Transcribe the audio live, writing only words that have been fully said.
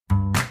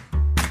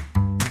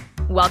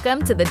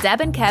Welcome to the Deb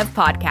and Kev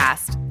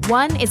podcast.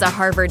 One is a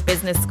Harvard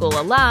Business School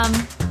alum.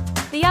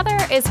 The other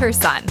is her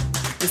son,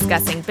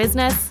 discussing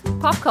business,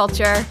 pop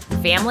culture,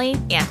 family,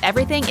 and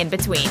everything in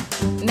between.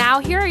 Now,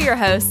 here are your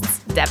hosts,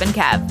 Deb and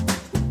Kev.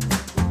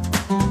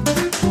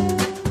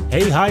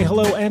 Hey, hi,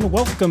 hello, and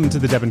welcome to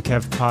the Deb and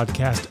Kev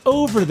podcast.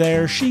 Over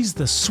there, she's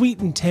the sweet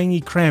and tangy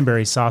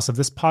cranberry sauce of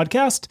this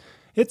podcast.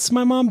 It's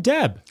my mom,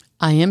 Deb.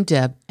 I am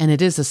Deb, and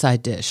it is a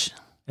side dish.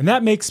 And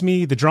that makes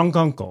me the drunk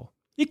uncle.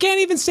 You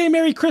can't even say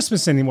Merry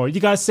Christmas anymore. You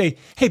guys say,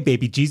 hey,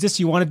 baby Jesus,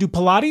 you want to do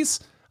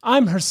Pilates?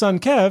 I'm her son,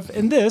 Kev,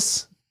 and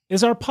this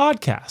is our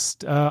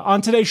podcast.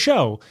 On today's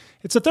show,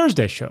 it's a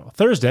Thursday show.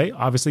 Thursday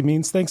obviously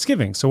means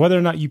Thanksgiving. So whether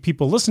or not you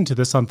people listen to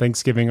this on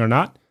Thanksgiving or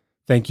not,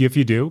 thank you if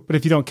you do. But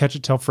if you don't catch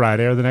it till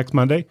Friday or the next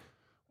Monday,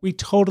 we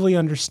totally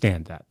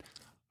understand that.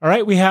 All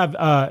right, we have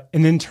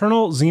an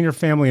internal Zener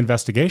family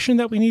investigation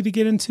that we need to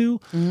get into.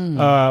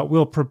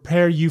 We'll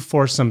prepare you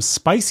for some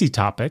spicy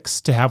topics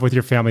to have with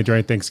your family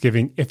during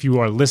Thanksgiving if you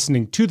are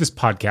listening to this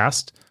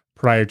podcast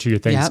prior to your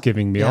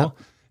Thanksgiving meal.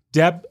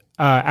 Yep. Deb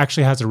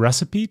actually has a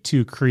recipe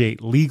to create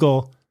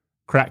legal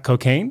crack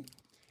cocaine.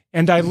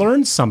 And I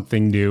learned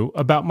something new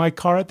about my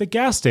car at the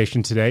gas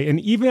station today. And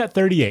even at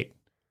 38,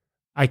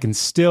 I can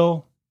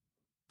still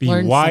be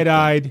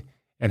wide-eyed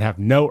and have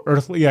no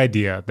earthly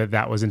idea that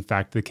that was in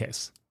fact the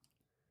case.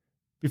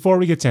 Before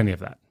we get to any of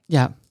that.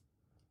 Yeah.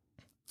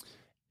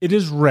 It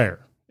is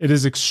rare. It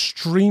is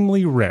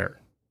extremely rare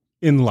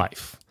in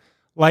life.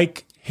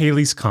 Like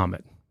Halley's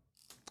Comet.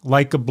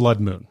 Like a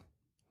blood moon.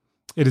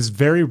 It is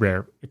very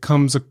rare. It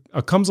comes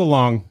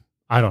along,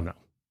 I don't know,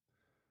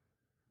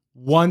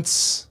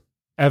 once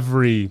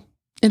every...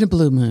 In a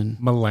blue moon.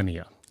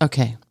 Millennia.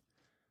 Okay.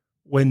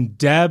 When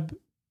Deb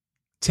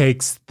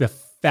takes the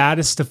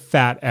fattest of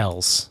fat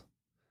L's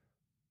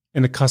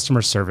in a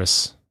customer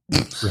service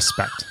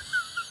respect.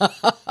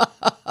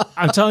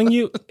 I'm telling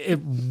you, it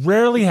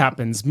rarely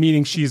happens,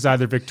 meaning she's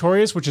either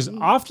victorious, which is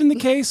often the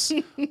case,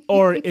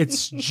 or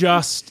it's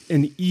just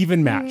an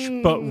even match.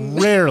 But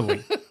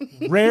rarely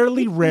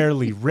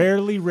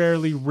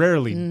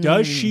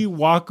does she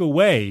walk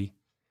away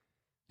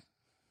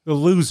the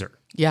loser.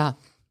 Yeah.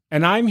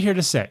 And I'm here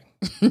to say,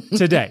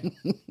 today,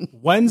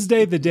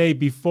 Wednesday, the day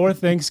before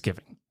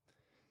Thanksgiving,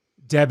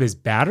 Deb is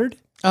battered.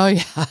 Oh,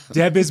 yeah.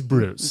 Deb is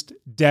bruised.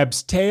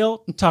 Deb's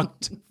tail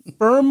tucked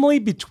firmly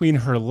between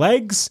her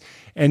legs,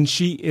 and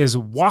she is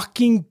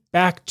walking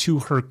back to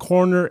her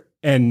corner,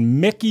 and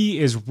Mickey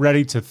is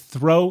ready to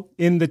throw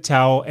in the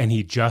towel, and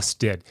he just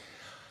did.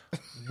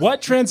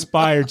 What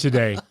transpired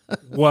today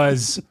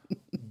was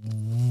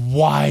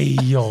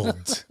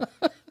wild.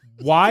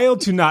 Wild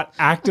to not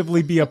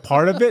actively be a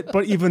part of it,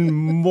 but even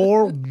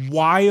more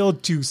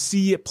wild to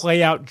see it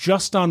play out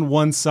just on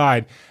one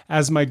side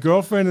as my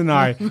girlfriend and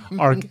I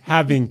are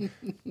having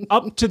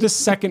up to the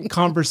second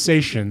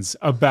conversations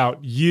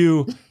about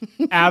you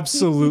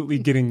absolutely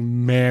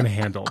getting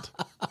manhandled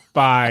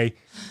by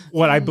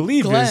what I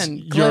believe Glenn.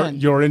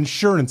 your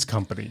insurance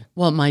company.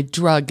 Well, my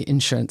drug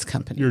insurance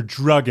company. Your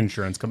drug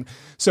insurance company.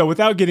 So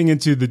without getting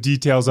into the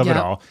details of it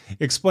all,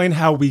 explain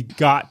how we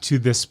got to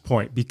this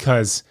point,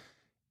 because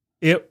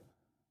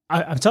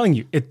I'm telling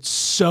you, it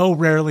so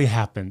rarely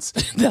happens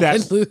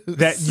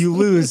that you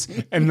lose.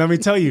 And let me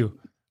tell you,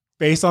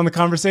 based on the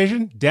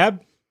conversation,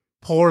 Deb,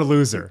 poor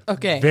loser.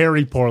 Okay.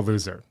 Very poor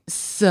loser.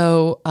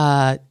 So,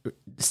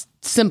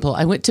 simple.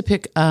 I went to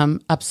pick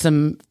up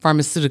some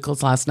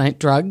pharmaceuticals last night,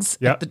 drugs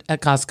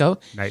at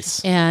Costco.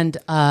 Nice. And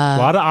a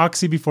lot of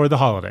Oxy before the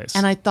holidays.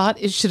 And I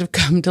thought it should have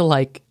come to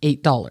like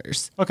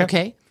 $8.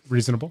 Okay.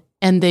 Reasonable.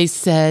 And they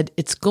said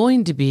it's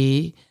going to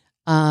be,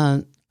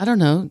 I don't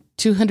know,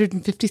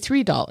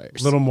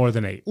 $253. Little more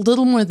than $8.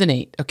 Little more than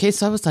 $8. Okay.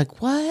 So I was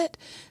like, what?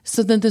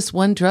 So then this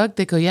one drug,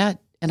 they go, yeah.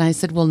 And I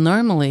said, well,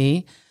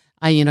 normally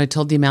I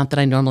told the amount that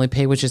I normally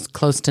pay, which is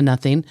close to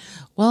nothing.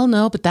 Well,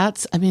 no, but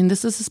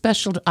this is a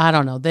special, I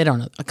don't know. They don't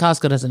know.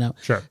 Costco doesn't know.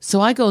 Sure.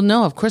 So I go,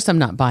 no, of course I'm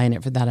not buying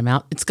it for that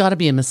amount. It's got to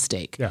be a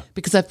mistake. Yeah.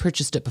 Because I've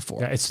purchased it before.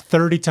 Yeah, it's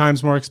 30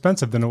 times more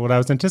expensive than what I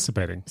was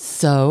anticipating.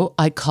 So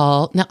I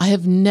call. Now, I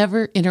have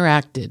never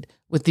interacted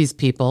with these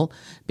people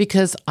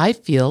because I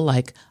feel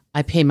like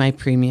I pay my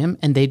premium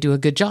and they do a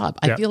good job.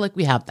 I feel like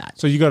we have that.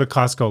 So you go to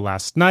Costco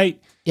last night.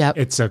 Yeah.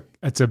 It's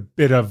a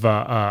bit of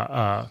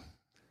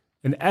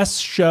an S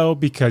show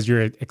because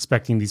you're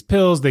expecting these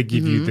pills. They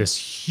give you this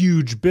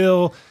huge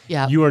bill.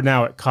 Yeah. You are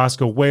now at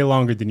Costco way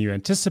longer than you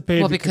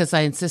anticipated. Well, because I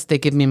insist they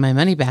give me my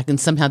money back, and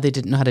somehow they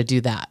didn't know how to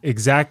do that.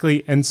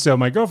 Exactly. And so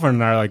my girlfriend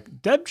and I are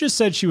like, Deb just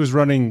said she was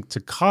running to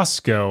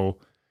Costco.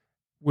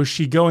 Was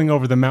she going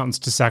over the mountains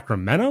to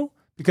Sacramento?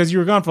 Because you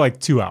were gone for like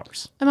 2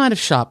 hours. I might have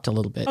shopped a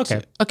little bit.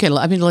 Okay. Okay.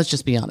 I mean, let's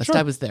just be honest. Sure.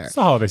 I was there. It's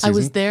the holiday season. I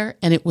was there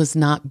and it was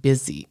not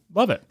busy.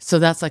 Love it. So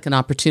that's like an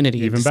opportunity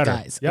Even in better.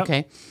 disguise. Yep.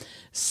 Okay.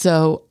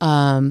 So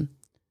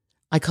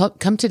I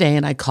come today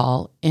and I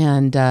call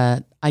and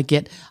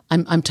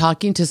I'm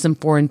talking to some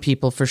foreign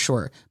people for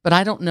sure, but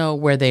I don't know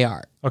where they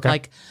are. Okay.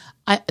 Like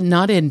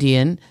not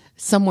Indian,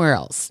 somewhere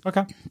else.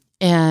 Okay.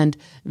 And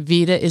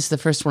Vita is the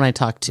first one I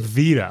talked to.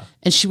 Vita.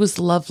 And she was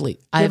lovely.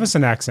 Give us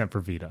an accent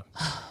for Vita.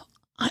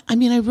 I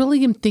mean, I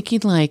really am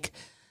thinking like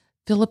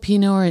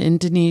Filipino or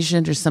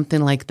Indonesian or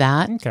something like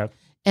that. Okay.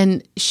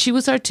 And she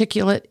was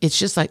articulate. It's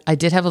just like I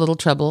did have a little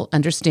trouble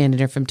understanding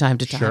her from time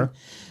to time. Sure.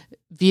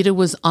 Vita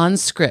was on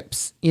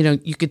scripts. You know,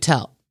 you could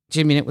tell. Do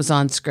you mean it was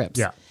on scripts?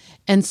 Yeah.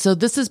 And so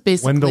this is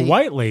basically When the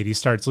white lady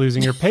starts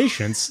losing her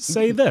patience,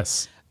 say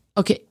this.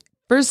 Okay.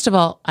 First of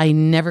all, I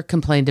never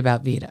complained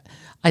about Vita.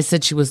 I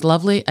said she was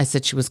lovely. I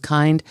said she was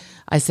kind.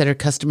 I said her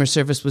customer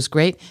service was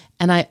great.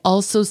 And I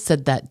also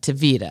said that to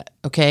Vita.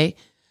 Okay.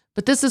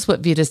 But this is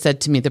what Vita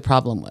said to me the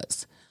problem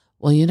was.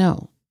 Well, you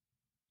know,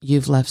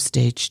 you've left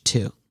stage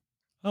 2.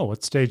 Oh,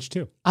 what's stage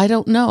 2? I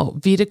don't know.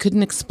 Vita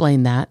couldn't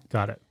explain that.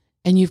 Got it.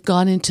 And you've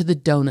gone into the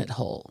donut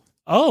hole.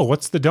 Oh,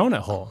 what's the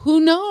donut hole?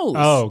 Who knows?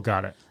 Oh,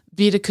 got it.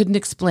 Vita couldn't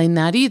explain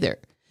that either.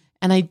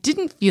 And I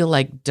didn't feel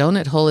like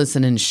donut hole is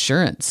an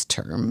insurance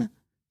term.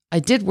 I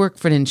did work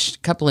for a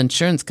couple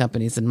insurance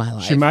companies in my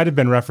life. She might have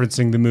been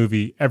referencing the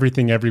movie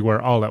Everything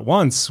Everywhere All at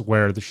Once,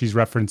 where she's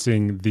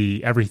referencing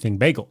the Everything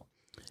Bagel.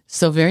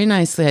 So very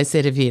nicely, I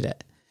say to Vita,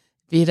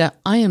 Vita,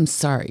 I am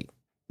sorry,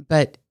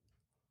 but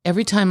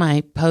every time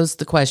I pose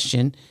the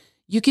question,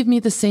 you give me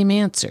the same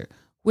answer,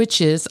 which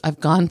is I've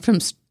gone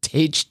from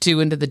stage 2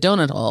 into the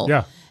donut hole.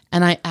 Yeah.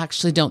 And I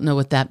actually don't know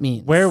what that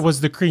means. Where was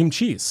the cream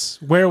cheese?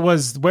 Where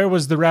was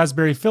the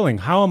raspberry filling?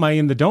 How am I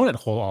in the donut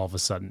hole all of a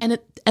sudden? And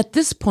at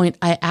this point,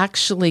 I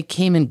actually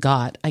came in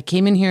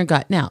here and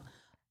got, now,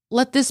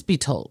 let this be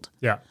told.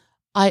 Yeah.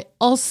 I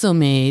also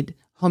made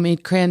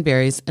homemade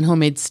cranberries and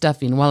homemade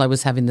stuffing while I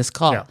was having this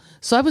call. Yeah.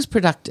 So I was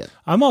productive.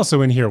 I'm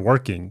also in here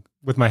working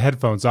with my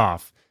headphones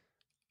off,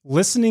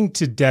 listening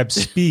to Deb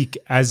speak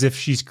as if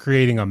she's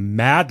creating a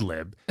Mad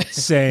Lib,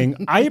 saying,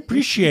 I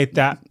appreciate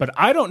that, but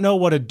I don't know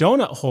what a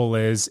donut hole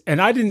is, and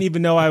I didn't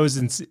even know I was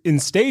in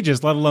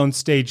stages, let alone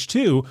stage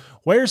 2.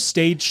 Where's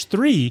stage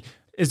 3?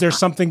 Is there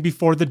something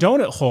before the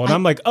donut hole? And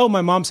I'm like, oh,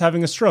 my mom's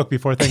having a stroke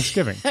before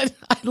Thanksgiving.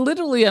 I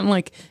literally am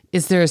like,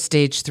 is there a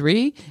stage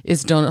 3?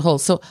 Is donut hole?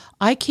 So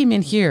I came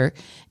in here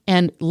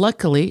and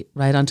luckily,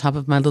 right on top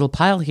of my little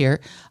pile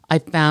here, I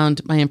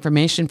found my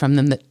information from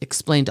them that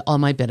explained all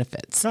my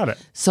benefits. Got it.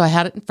 So I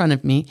had it in front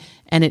of me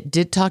and it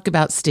did talk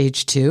about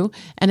stage 2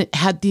 and it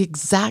had the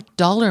exact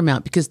dollar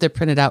amount because they're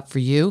printed out for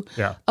you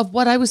of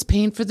what I was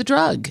paying for the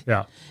drug.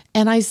 Yeah.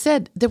 And I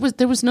said, there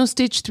was no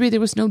stage 3, there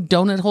was no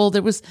donut hole,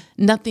 there was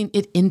nothing.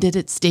 It ended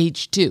at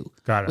stage 2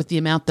 Got it. with the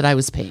amount that I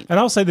was paying. And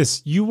I'll say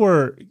this, you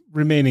were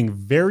remaining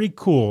very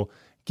cool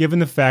given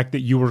the fact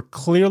that you were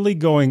clearly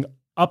going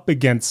up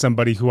against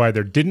somebody who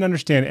either didn't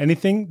understand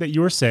anything that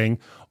you were saying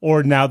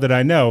or, now that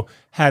I know,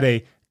 had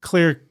a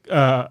clear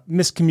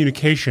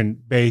miscommunication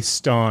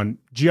based on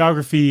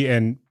geography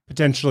and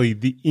potentially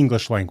the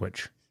English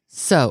language.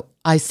 So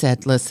I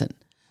said, listen,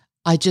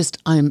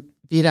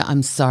 Vita,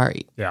 I'm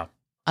sorry. Yeah.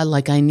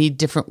 I need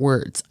different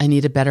words. I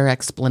need a better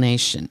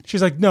explanation.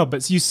 She's like, no,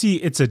 but you see,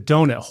 it's a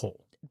donut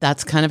hole.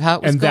 That's kind of how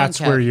it was and going,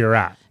 that's where you're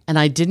at. And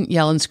I didn't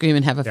yell and scream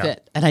and have a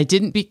fit. And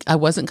I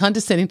wasn't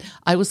condescending.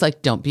 I was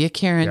like, don't be a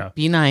Karen,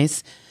 be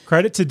nice.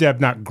 Credit to Deb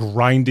not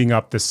grinding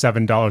up the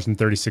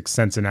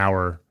 $7.36 an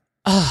hour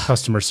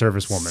customer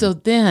service woman. So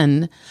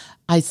then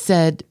I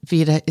said,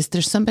 Vita, is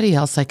there somebody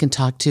else I can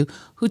talk to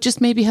who just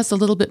maybe has a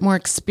little bit more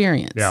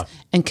experience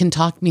and can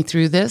talk me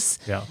through this?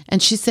 Yeah.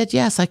 And she said,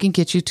 yes, I can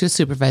get you to a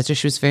supervisor.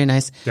 She was very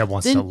nice. Deb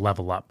wants to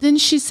level up. Then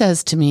she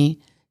says to me,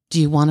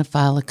 do you want to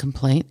file a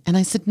complaint? And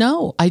I said,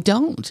 no, I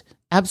don't.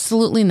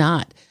 Absolutely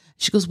not.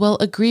 She goes, well,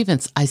 a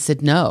grievance. I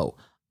said, no.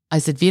 I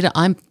said, Vita,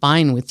 I'm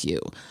fine with you.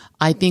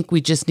 I think we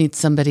just need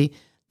somebody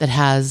that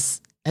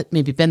has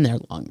maybe been there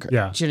longer.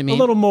 Yeah. Do you know what I mean? A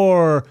little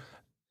more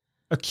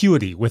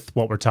acuity with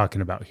what we're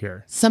talking about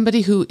here.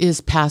 Somebody who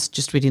is past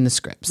just reading the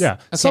scripts. Yeah.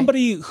 Okay?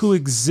 Somebody who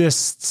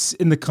exists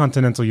in the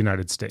continental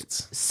United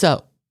States.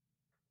 So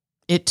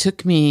it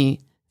took me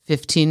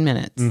 15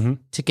 minutes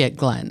to get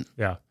Glenn.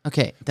 Yeah.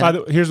 Okay.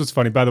 Here's what's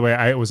funny. By the way,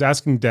 I was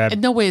asking Deb.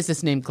 In no way is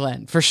this named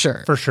Glenn, for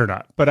sure. For sure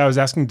not. But I was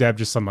asking Deb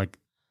just some like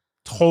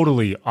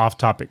totally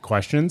off-topic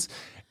questions.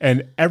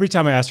 And every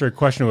time I asked her a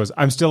question, it was,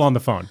 I'm still on the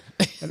phone.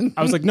 And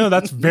I was like, no,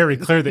 that's very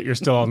clear that you're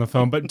still on the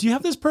phone. But do you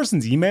have this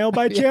person's email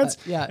by chance?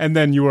 Yeah. And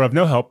then you were of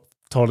no help.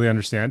 Totally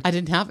understand. I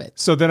didn't have it.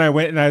 So then I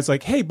went and I was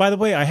like, hey, by the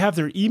way, I have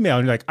their email.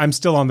 And you're like, I'm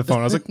still on the phone.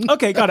 I was like,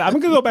 okay, got it. I'm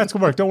going to go back to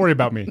work. Don't worry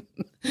about me.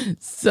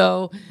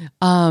 So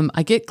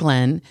I get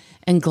Glenn,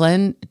 and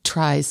Glenn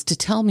tries to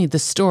tell me the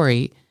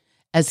story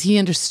as he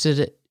understood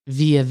it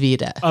via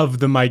Vita. Of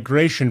the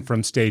migration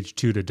from stage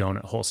 2 to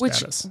donut hole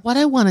status. What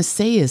I want to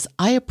say is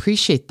I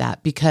appreciate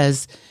that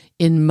because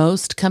in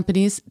most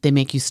companies, they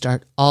make you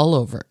start all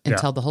over and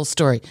tell the whole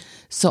story.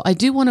 So I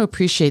do want to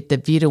appreciate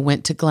that Vita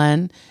went to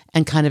Glenn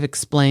and kind of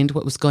explained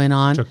what was going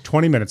on. It took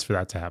 20 minutes for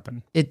that to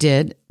happen. It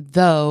did,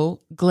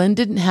 though Glenn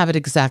didn't have it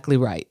exactly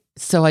right.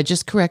 So I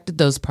just corrected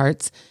those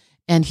parts.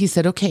 And he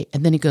said, okay.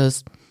 And then he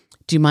goes,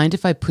 do you mind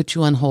if I put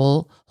you on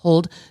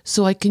hold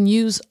so I can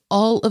use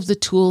all of the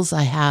tools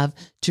I have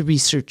to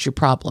research your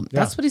problem? Yeah.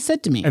 That's what he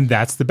said to me. And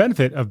that's the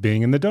benefit of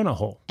being in the donut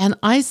hole. And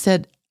I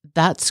said,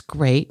 that's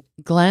great.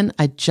 Glenn,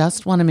 I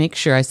just want to make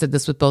sure, I said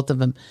this with both of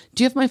them.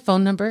 Do you have my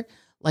phone number?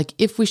 Like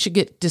if we should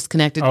get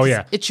disconnected. Oh,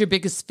 yeah. It's your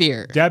biggest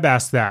fear. Deb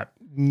asked that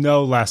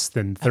no less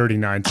than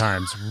 39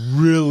 times,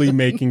 really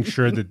making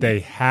sure that they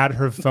had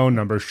her phone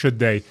number should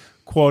they,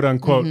 quote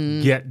unquote,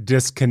 get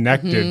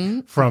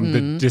disconnected from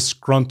the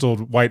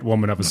disgruntled white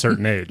woman of a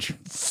certain age.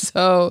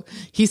 So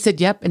he said,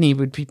 yep. And he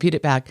would repeat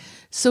it back.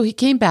 So he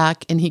came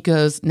back and he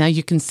goes, now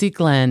you can see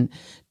Glenn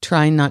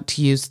trying not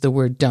to use the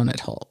word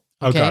donut hole.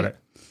 Okay? Oh, got it.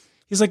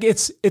 He's like,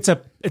 it's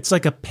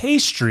like a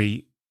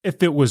pastry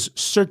if it was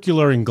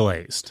circular and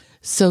glazed.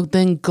 So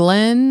then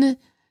Glenn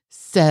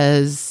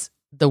says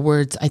the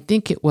words, I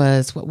think it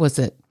was, what was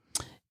it?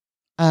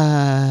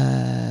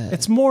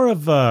 It's more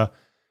of a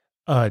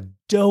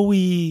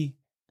doughy.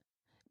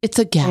 It's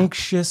a gap.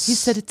 Unctuous. He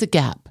said it's a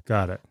gap.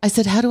 Got it. I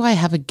said, how do I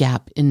have a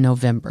gap in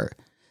November?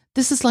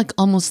 This is like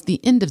almost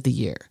the end of the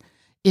year.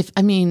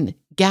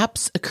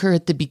 Gaps occur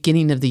at the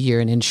beginning of the year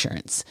in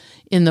insurance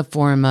in the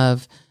form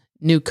of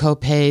new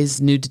copays,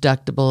 new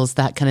deductibles,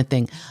 that kind of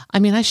thing. I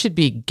mean, I should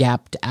be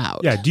gapped out.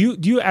 Yeah. Do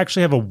you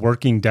actually have a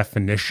working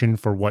definition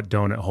for what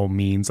donut hole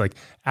means? Like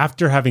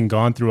after having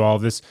gone through all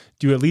of this,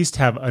 do you at least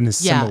have an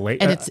assimilation?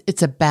 Yeah, and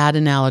it's a bad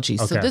analogy.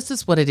 Okay. So this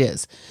is what it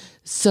is.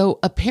 So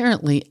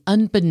apparently,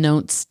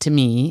 unbeknownst to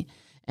me,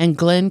 and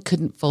Glenn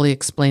couldn't fully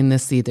explain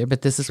this either,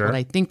 but this is Sure. what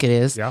I think it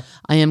is. Yeah.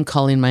 I am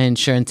calling my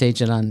insurance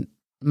agent on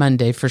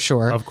Monday for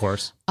sure. Of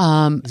course. He's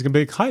going to be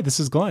like, hi, this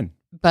is Glenn.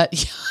 But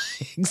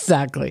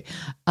exactly.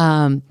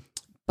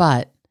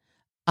 But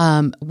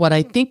what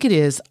I think it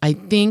is, I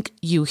think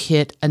you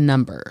hit a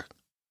number.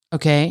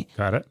 Okay.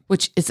 Got it.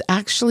 Which is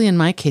actually, in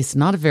my case,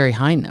 not a very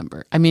high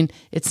number. I mean,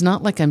 it's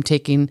not like I'm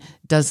taking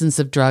dozens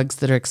of drugs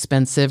that are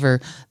expensive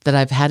or that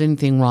I've had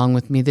anything wrong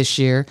with me this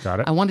year. Got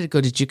it. I wanted to go,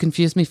 did you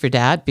confuse me for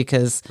Dad?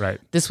 Because Right.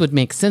 this would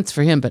make sense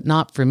for him, but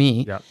not for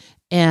me. Yeah.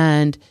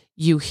 And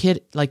you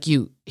hit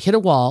a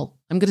wall.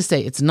 I'm going to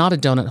say it's not a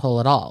donut hole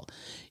at all.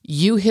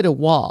 You hit a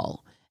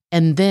wall,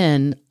 and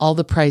then all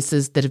the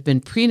prices that have been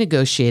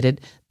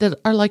pre-negotiated that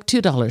are like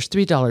 $2,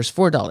 $3,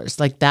 $4,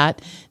 like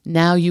that,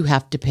 now you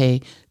have to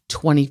pay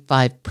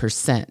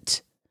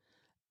 25%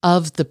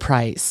 of the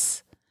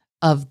price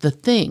of the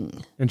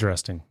thing.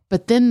 Interesting.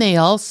 But then they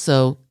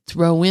also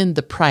throw in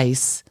the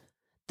price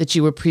that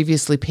you were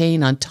previously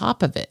paying on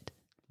top of it.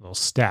 A little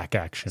stack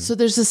action. So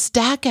there's a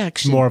stack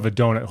action. More of a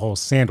donut hole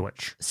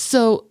sandwich.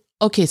 So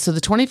the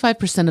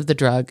 25% of the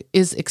drug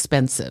is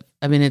expensive.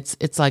 I mean,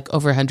 it's like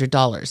over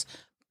 $100.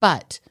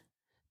 But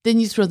then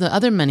you throw the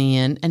other money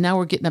in, and now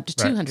we're getting up to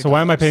 $200. Right. So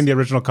why am I paying the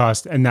original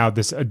cost and now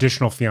this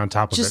additional fee on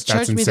top of Just it?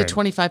 That's charge me the insane.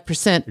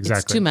 25%. It's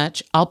Exactly. too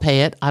much. I'll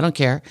pay it. I don't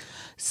care.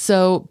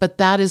 So, but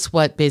that is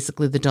what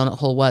basically the donut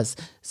hole was.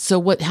 So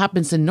what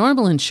happens in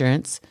normal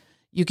insurance,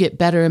 you get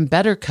better and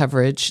better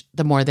coverage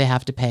the more they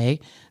have to pay.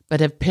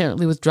 But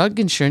apparently with drug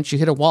insurance, you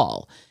hit a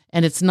wall,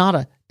 and it's not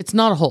a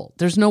hole.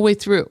 There's no way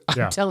through.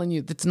 Yeah. I'm telling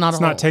you, it's not a It's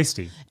hole. not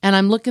tasty. And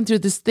I'm looking through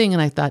this thing,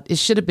 and I thought it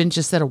should have been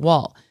just at a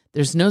wall.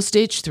 There's no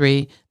stage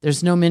 3.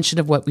 There's no mention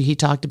of what he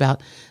talked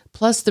about.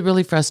 Plus, the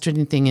really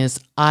frustrating thing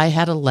is I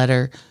had a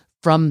letter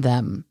from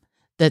them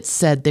that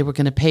said they were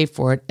going to pay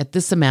for it at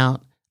this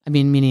amount. I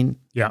mean, meaning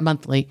Yeah.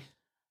 monthly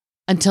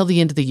until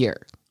the end of the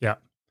year. Yeah.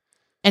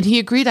 And he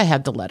agreed I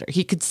had the letter.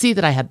 He could see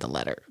that I had the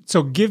letter.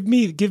 So give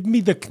me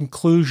the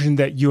conclusion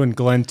that you and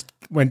Glenn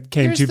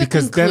came Here's to, the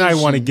because then I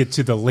conclusion. want to get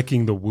to the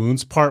licking the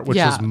wounds part, which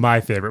Yeah. is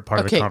my favorite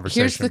part of the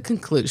conversation. Here's the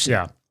conclusion.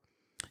 Yeah.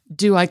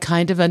 Do I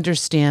kind of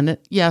understand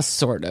it? Yes,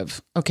 sort of.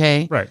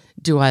 Okay. Right.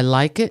 Do I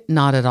like it?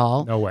 Not at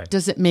all. No way.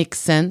 Does it make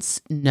sense?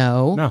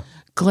 No. No.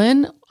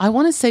 Glenn, I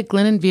want to say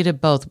Glenn and Vita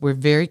both were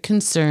very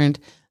concerned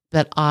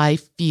that I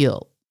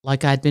feel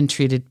like I'd been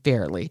treated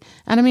fairly.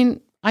 And I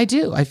mean, I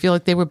do. I feel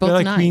like they were both They're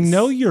like, nice. we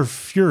know you're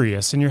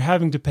furious and you're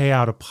having to pay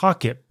out of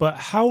pocket, but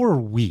how are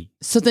we?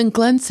 So then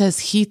Glenn says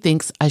he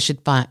thinks I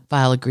should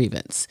file a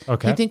grievance.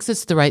 Okay. He thinks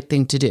it's the right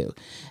thing to do.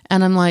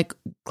 And I'm like,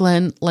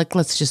 Glenn,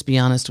 let's just be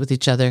honest with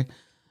each other.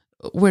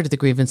 Where do the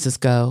grievances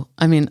go?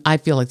 I mean, I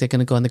feel like they're going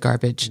to go in the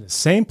garbage. The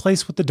same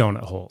place with the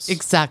donut holes.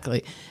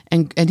 Exactly.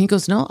 And he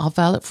goes, no, I'll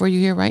file it for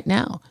you here right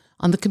now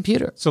on the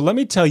computer. So let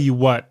me tell you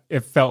what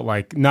it felt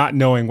like, not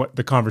knowing what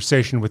the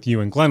conversation with you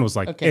and Glenn was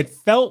like. Okay. It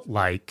felt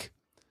like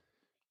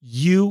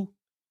you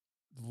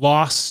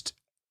lost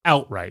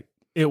outright.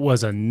 It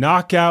was a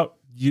knockout.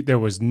 There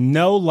was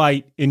no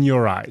light in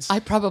your eyes. I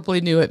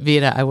probably knew at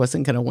Vita I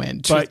wasn't going to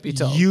win, truth But be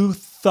told. you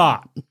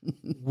thought,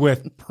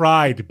 with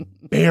pride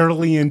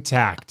barely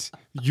intact,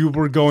 you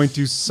were going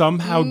to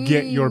somehow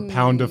get your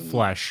pound of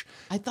flesh.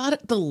 I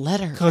thought the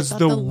letter. Because I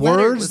thought the letter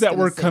words was that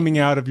gonna were say- coming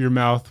out of your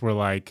mouth were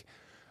like,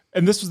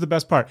 and this was the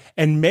best part,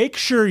 and make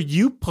sure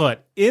you put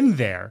in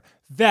there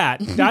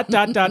that ...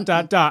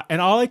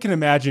 And all I can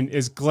imagine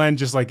is Glenn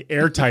just like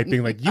air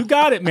typing, like, you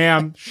got it,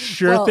 ma'am.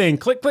 Sure Well, thing.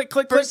 Click, click,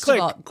 click, click, First click.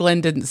 of all,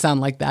 Glenn didn't sound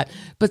like that.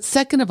 But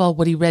second of all,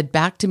 what he read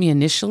back to me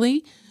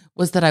initially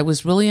was that I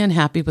was really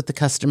unhappy with the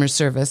customer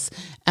service,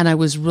 and I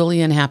was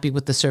really unhappy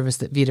with the service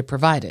that Vita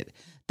provided,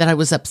 that I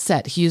was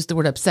upset. He used the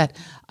word upset.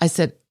 I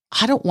said,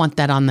 I don't want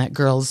that on that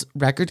girl's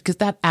record, because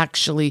that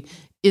actually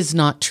is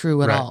not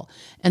true at Right. all.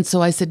 And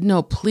so I said,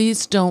 no,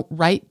 please don't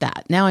write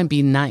that. Now I'm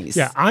being nice.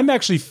 Yeah, I'm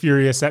actually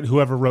furious at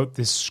whoever wrote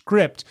this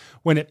script.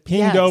 When it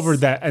pinged Yes. over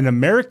that an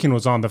American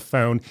was on the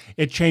phone,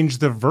 it changed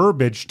the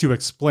verbiage to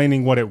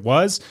explaining what it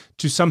was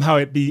to somehow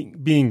it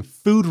being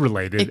food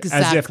related.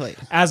 Exactly. As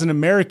if, as an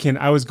American,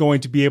 I was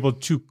going to be able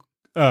to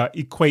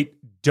equate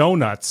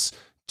donuts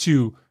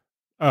to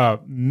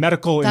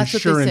medical That's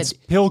what they insurance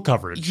said. pill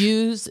coverage.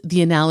 Use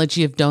the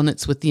analogy of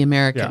donuts with the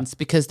Americans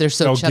because they're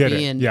so They'll get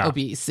chubby it. and Yeah.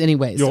 obese.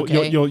 Anyways, You'll,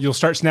 okay? you'll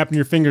start snapping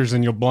your fingers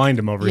and you'll blind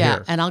them over yeah,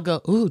 here. and I'll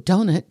go, ooh,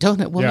 donut.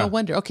 Well, Yeah. no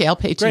wonder. Okay, I'll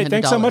pay $200. Great,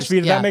 thanks so much,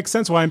 Vita. Yeah. That makes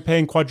sense why I'm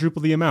paying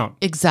quadruple the amount.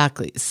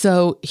 Exactly.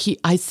 So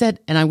I said,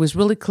 and I was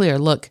really clear,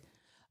 look,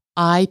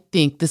 I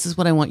think this is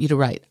what I want you to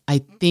write. I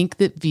think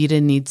that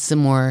Vita needs some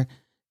more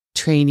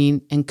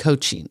training and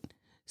coaching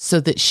so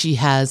that she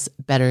has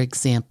better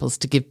examples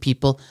to give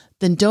people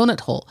than Donut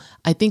Hole.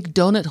 I think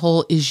Donut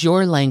Hole is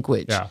your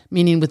language, Yeah.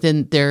 meaning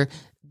within their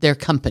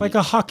company. Like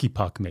a hockey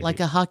puck, maybe. Like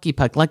a hockey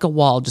puck, like a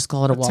wall, just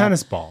call it a wall.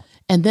 tennis ball.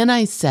 And then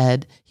I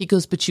said, he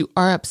goes, but you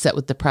are upset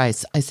with the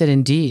price. I said,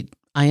 indeed,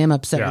 I am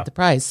upset Yeah. with the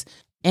price.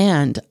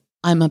 And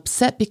I'm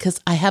upset because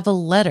I have a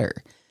letter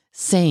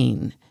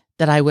saying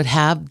that I would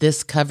have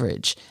this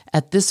coverage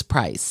at this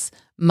price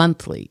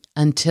monthly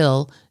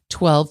until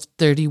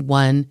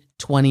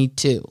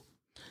 12/31/22.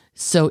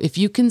 So if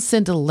you can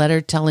send a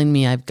letter telling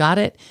me I've got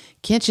it,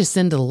 can't you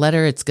send a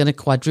letter? It's going to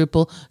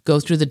quadruple, go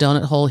through the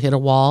donut hole, hit a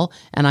wall,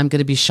 and I'm going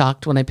to be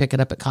shocked when I pick it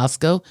up at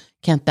Costco.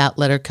 Can't that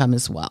letter come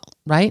as well?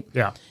 Right?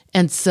 Yeah.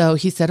 And so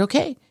he said,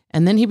 okay.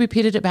 And then he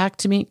repeated it back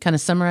to me, kind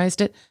of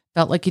summarized it,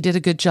 felt like he did a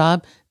good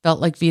job, felt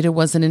like Vita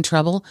wasn't in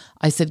trouble.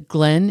 I said,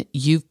 Glenn,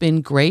 you've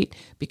been great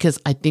because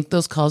I think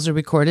those calls are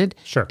recorded.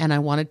 Sure. And I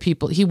wanted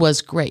people, he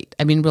was great.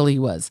 I mean, really, he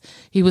was.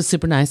 He was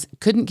super nice.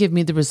 Couldn't give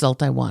me the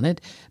result I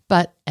wanted.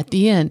 But at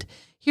the end,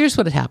 here's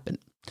what had happened.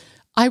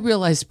 I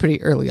realized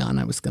pretty early on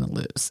I was going to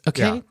lose.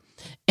 Okay.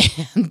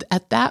 And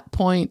at that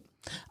point,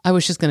 I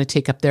was just going to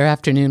take up their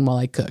afternoon while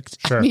I cooked.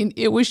 Sure. I mean,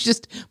 it was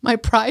just, my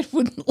pride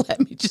wouldn't let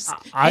me just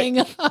hang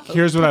up.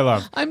 Here's what I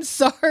love. I'm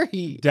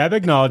sorry. Deb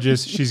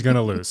acknowledges she's going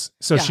to lose.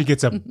 So Yeah. she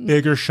gets a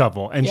bigger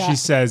shovel and Yeah. she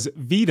says,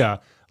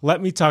 Vita,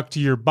 let me talk to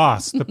your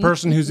boss, the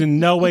person who's in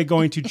no way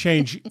going to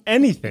change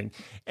anything.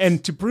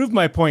 And to prove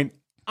my point,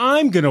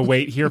 I'm going to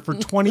wait here for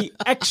 20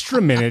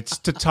 extra minutes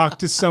to talk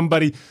to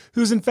somebody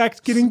who's in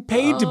fact getting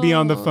paid to be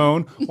on the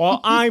phone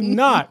while I'm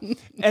not.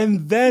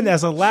 And then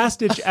as a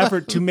last-ditch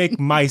effort to make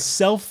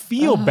myself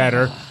feel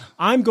better,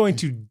 I'm going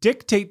to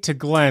dictate to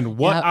Glenn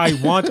what Yep. I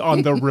want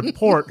on the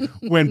report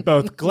when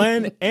both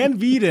Glenn and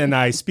Vita and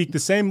I speak the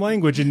same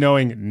language and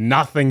knowing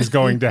nothing's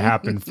going to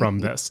happen from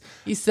this.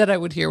 He said I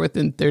would hear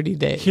within 30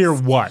 days. Hear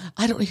what?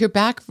 I don't hear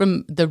back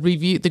from the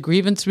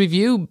grievance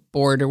review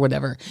board or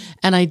whatever.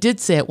 And I did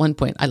say at one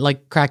point, I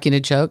like cracking a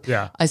joke.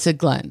 Yeah. I said,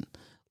 Glenn,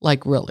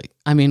 like really?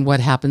 I mean, what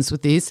happens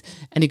with these?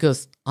 And he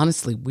goes,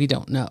 honestly, we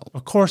don't know.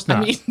 Of course not.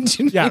 I mean,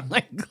 do you Yeah, mean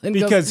like Glenn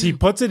goes, because he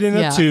puts it in a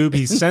Yeah. tube,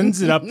 he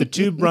sends it up, the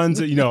tube runs,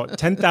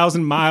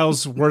 10,000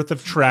 miles worth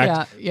of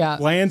track, Yeah.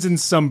 lands in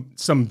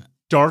some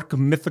dark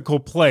mythical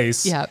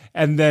place, Yeah.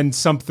 and then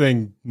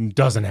something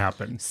doesn't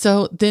happen.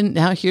 So then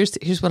now here's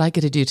what I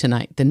get to do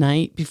tonight, the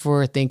night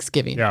before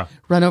Thanksgiving. Yeah.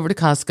 Run over to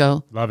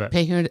Costco. Love it.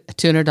 Pay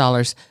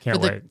 $200 Can't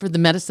for the wait. for the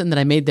medicine that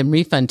I made them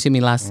refund to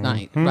me last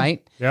night,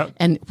 right? Yep.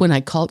 And when I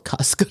called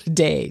Costco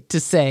today to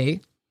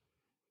say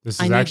This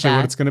I is need actually that.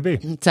 what it's going to be.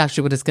 it's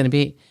actually what it's going to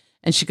be,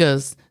 and she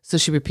goes, so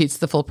she repeats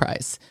the full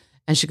price,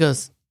 and she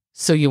goes,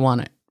 so you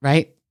want it,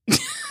 right?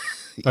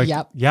 Like,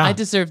 Yep. yeah. I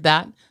deserve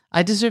that.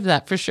 I deserve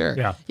that for sure.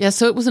 Yeah. Yeah.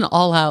 So it was an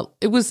all out.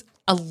 It was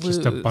a lose.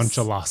 Just a bunch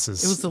of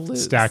losses. It was a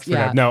lose. Stacked for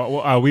Yeah. that.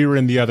 No, we were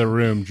in the other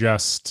room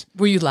just...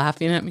 Were you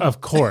laughing at me?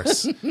 Of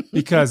course,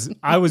 because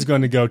I was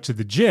going to go to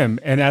the gym.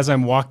 And as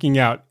I'm walking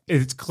out,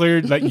 it's clear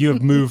that you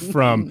have moved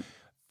from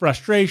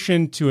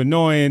frustration to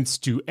annoyance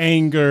to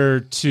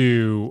anger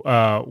to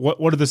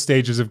what are the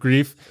stages of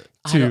grief?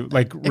 To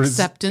like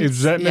Acceptance,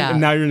 resentment, yeah.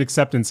 and now you're in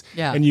acceptance.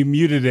 Yeah. And you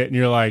muted it and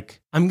you're like,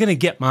 I'm going to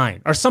get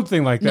mine or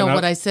something like that. No, And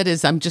what I said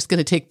is I'm just going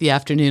to take the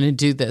afternoon and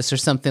do this or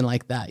something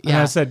like that. and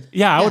Yeah. I said,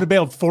 I would have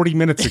bailed 40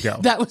 minutes ago.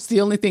 That was the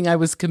only thing I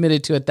was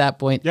committed to at that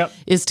point. Yep.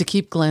 Is to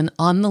keep Glenn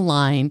on the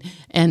line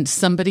and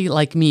somebody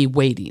like me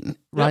waiting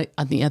right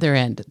on the other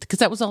end because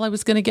that was all I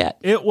was going to get.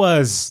 It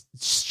was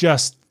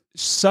just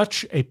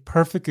such a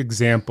perfect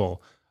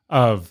example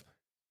of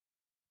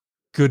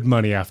good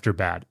money after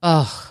bad.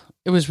 Oh,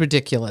 it was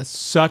ridiculous.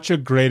 Such a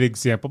great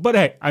example. But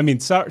hey, I mean,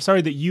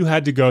 sorry that you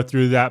had to go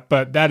through that,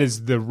 but that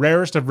is the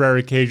rarest of rare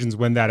occasions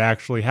when that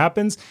actually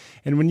happens.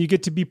 And when you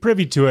get to be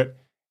privy to it,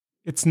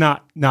 it's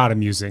not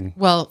amusing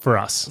Well, for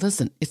us.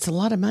 listen, it's a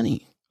lot of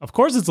money. Of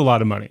course, it's a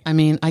lot of money. I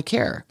mean, I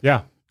care,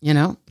 Yeah,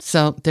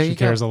 So there she you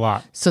go. cares a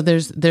lot. So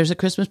there's a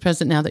Christmas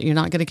present now that you're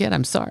not going to get.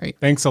 I'm sorry.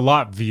 Thanks a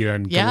lot, Vita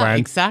and Yeah, Glenn.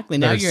 exactly.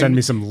 Now Better you're send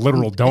me some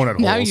literal donut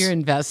Now holes. you're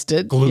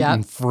invested.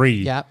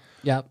 Gluten-free.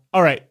 Yep.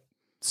 All right.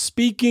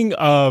 Speaking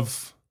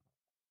of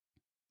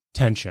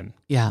tension,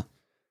 Yeah.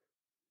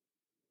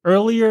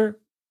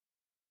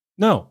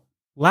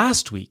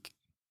 last week,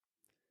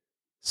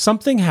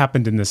 something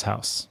happened in this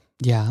house.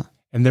 Yeah.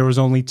 And there was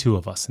only 2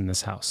 of us in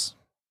this house.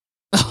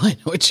 Oh, I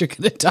know what you're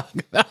going to talk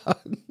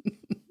about.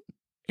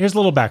 Here's a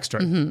little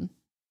backstory. Mm-hmm.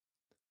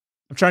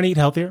 I'm trying to eat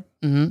healthier,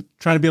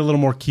 trying to be a little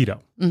more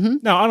keto. Mm-hmm.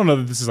 Now, I don't know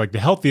that this is like the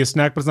healthiest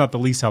snack, but it's not the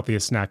least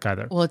healthiest snack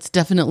either. Well, it's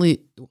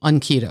definitely on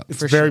keto. It's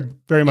for very, sure.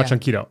 very much on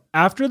keto.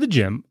 After the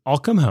gym, I'll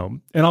come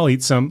home and I'll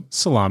eat some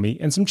salami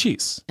and some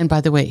cheese. And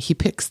by the way, he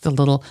picks the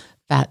little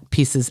fat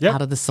pieces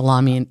out of the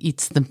salami and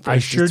eats them first. I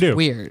sure It's do.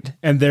 Weird.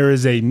 And there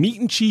is a meat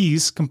and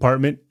cheese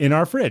compartment in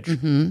our fridge.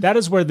 That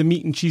is where the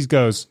meat and cheese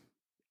goes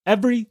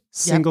every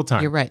single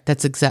time. You're right.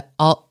 That's exact.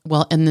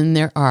 Well, and then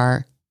there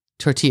are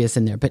tortillas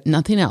in there, but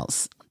nothing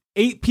else.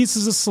 8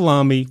 pieces of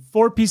salami,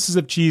 4 pieces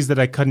of cheese that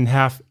I cut in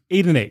half,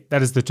 8 and 8.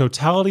 That is the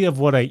totality of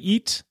what I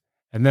eat.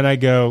 And then I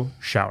go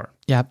shower.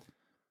 Yep.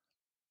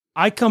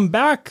 I come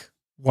back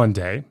one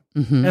day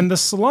and the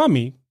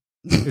salami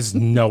is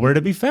nowhere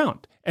to be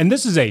found. And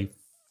this is a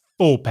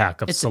full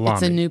pack of salami.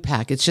 It's a new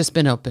pack. It's just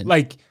been opened.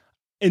 Like,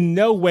 in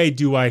no way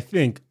do I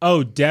think,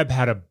 oh, Deb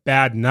had a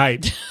bad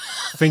night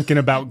thinking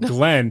about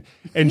Glenn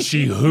and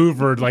she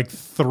hoovered like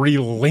 3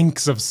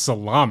 links of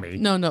salami.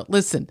 No.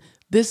 Listen,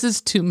 this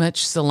is too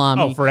much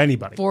salami. Oh, for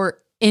anybody. For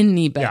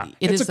anybody.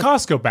 Yeah. It's a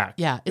Costco pack.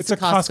 Yeah, it's a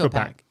Costco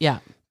pack. Yeah.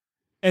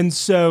 And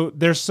so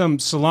there's some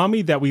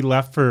salami that we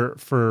left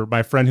for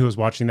my friend who was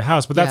watching the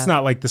house, but that's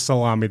not like the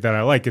salami that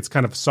I like. It's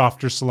kind of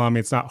softer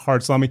salami. It's not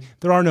hard salami.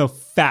 There are no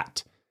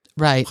fat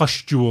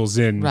pustules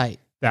in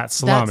that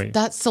salami.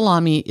 That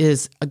salami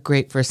is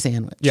great for a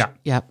sandwich. Yeah.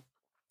 Yep.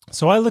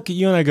 So I look at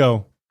you and I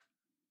go,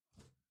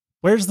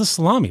 where's the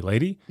salami,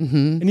 lady?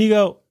 And you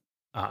go,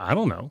 I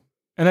don't know.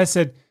 And I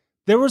said,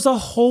 there was a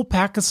whole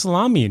pack of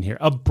salami in here,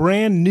 a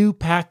brand new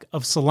pack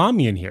of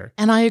salami in here.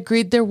 And I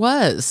agreed there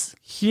was.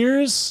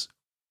 Here's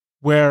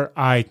where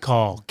I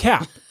call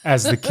cap,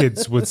 as the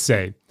kids would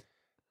say.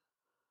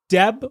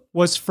 Deb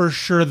was for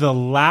sure the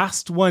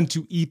last one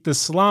to eat the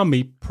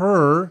salami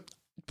per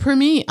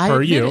me.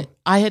 Per you.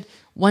 I had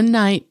one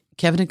night,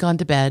 Kevin had gone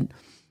to bed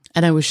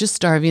and I was just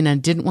starving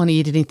and didn't want to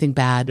eat anything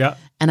bad. Yeah.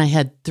 And I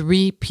had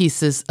 3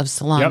 pieces of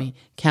salami. Yep.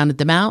 Counted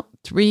them out,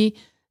 3,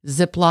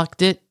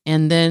 ziplocked it,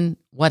 and then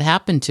what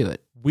happened to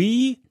it?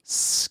 We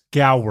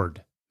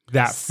scoured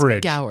that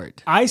fridge.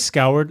 I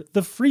scoured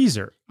the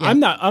freezer. Yeah.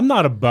 I'm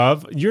not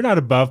above. You're not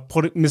above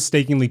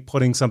mistakenly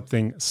putting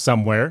something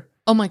somewhere.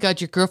 Oh my God,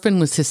 your girlfriend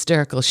was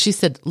hysterical. She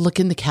said, look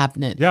in the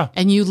cabinet. Yeah.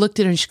 And you looked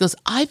at her and she goes,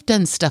 I've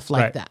done stuff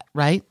like that,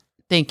 right?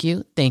 Thank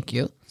you.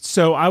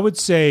 So I would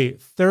say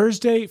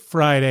Thursday,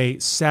 Friday,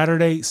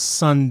 Saturday,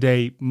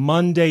 Sunday,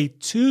 Monday,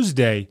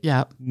 Tuesday,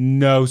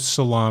 no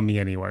salami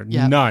anywhere.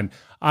 Yep. None.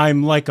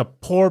 I'm like a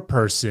poor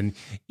person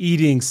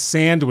eating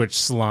sandwich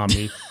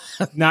salami,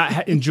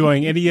 not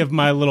enjoying any of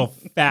my little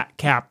fat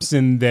caps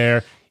in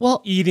there.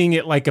 Well, eating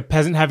it like a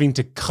peasant, having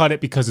to cut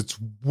it because it's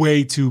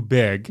way too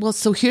big. Well,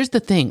 so here's the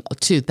thing,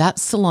 too. That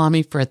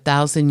salami for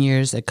 1,000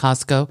 years at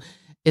Costco,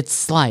 it's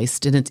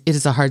sliced and it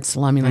is a hard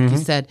salami, like you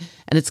said,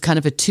 and it's kind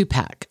of a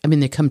 2-pack. I mean,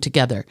 they come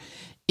together.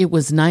 It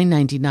was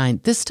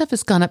 $9.99. This stuff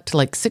has gone up to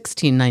like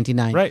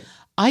 $16.99. Right.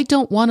 I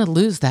don't want to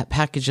lose that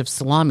package of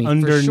salami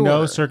under for sure.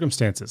 no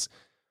circumstances.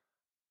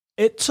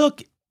 It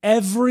took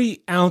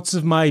every ounce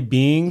of my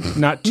being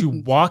not to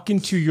walk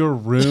into your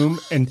room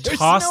and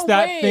toss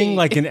that thing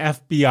like an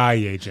FBI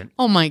agent.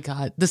 Oh my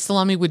God. The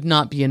salami would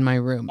not be in my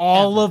room.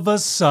 All of a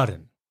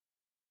sudden.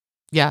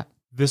 Yeah.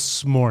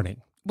 This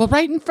morning. Well,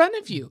 right in front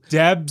of you.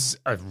 Deb's,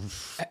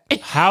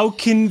 how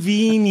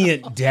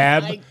convenient,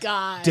 Deb. Oh my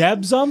God.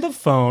 Deb's on the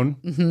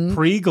phone,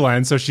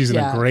 pre-Glenn, so she's in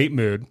a great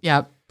mood.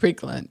 Yeah,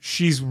 pre-Glenn.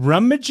 She's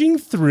rummaging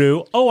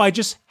through. Oh, I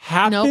just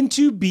happened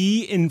to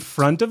be in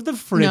front of the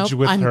fridge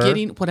with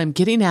her. What I'm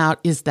getting out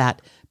is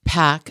that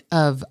pack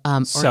of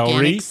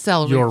organic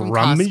celery. You're from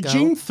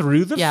rummaging Costco.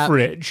 through the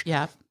fridge.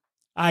 Yeah.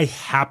 I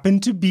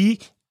happen to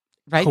be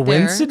right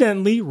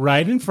coincidentally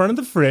right in front of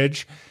the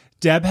fridge.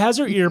 Deb has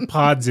her ear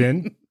pods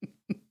in.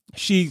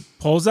 She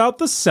pulls out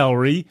the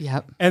celery.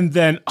 Yep. And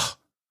then,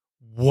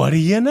 what do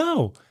you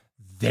know?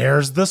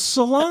 There's the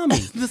salami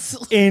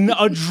in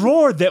a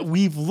drawer that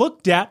we've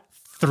looked at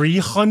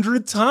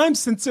 300 times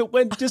since it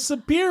went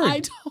disappearing.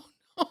 I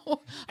don't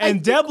know.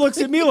 And Deb looks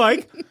at me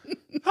like,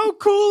 how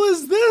cool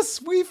is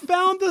this? We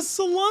found the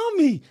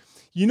salami.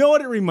 You know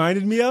what it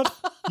reminded me of?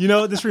 You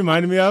know what this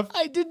reminded me of?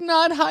 I did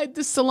not hide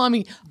the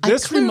salami.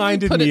 This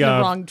reminded put me it in of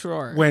the wrong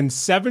drawer. When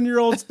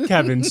 7-year-old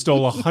Kevin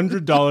stole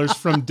 $100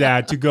 from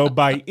Dad to go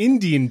buy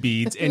Indian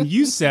beads, and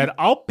you said,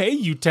 "I'll pay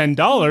you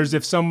 $10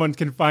 if someone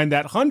can find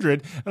that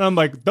 100." And I'm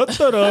like,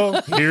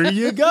 "Da-da-da, here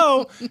you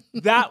go."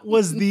 That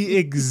was the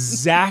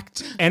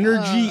exact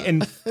energy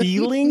and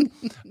feeling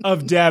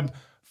of Deb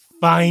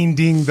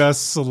finding the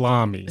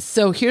salami.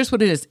 So here's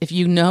what it is. If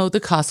you know the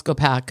Costco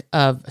pack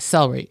of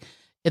celery,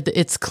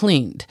 it's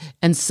cleaned.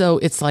 And so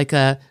it's like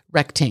a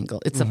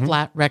rectangle. It's a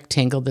flat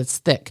rectangle that's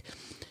thick.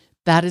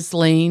 That is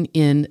laying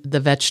in the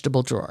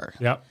vegetable drawer.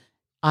 Yep.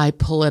 I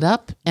pull it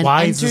up. And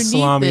why is the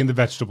salami in the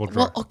vegetable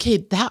drawer? Well, okay,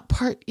 that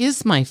part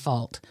is my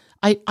fault.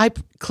 I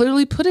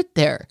clearly put it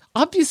there,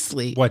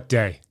 obviously. What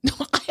day? No,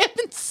 I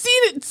haven't seen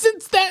it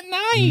since that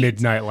night.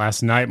 Midnight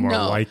last night, more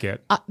like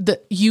it.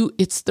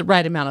 It's the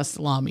right amount of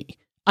salami.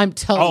 I'm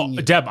telling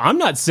you. Deb, I'm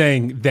not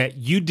saying that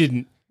you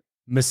didn't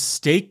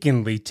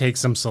mistakenly take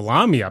some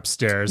salami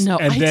upstairs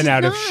and then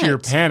out of sheer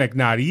panic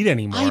not eat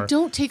anymore. I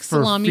don't take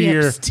salami for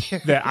fear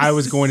upstairs. That I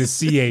was going to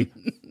see a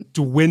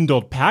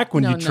dwindled pack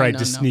when you tried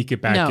to sneak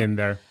it back in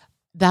there.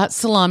 That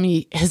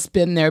salami has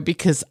been there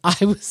because I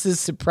was as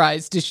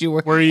surprised as you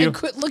were. Were you? And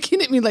quit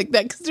looking at me like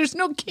that because there's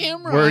no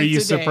camera. Were on you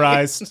today.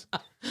 surprised?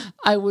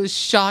 I was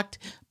shocked,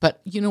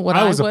 but you know what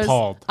I was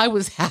appalled. I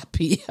was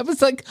happy. I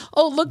was like,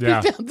 oh, look, we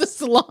found the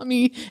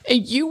salami.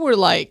 And you were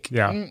like,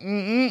 yeah.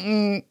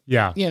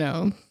 You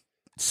know,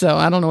 so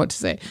I don't know what to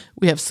say.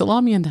 We have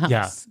salami in the house.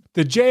 Yeah.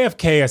 The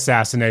JFK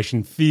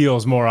assassination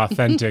feels more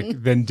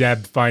authentic than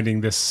Deb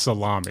finding this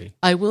salami.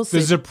 I will say.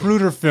 The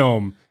Zapruder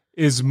film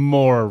is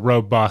more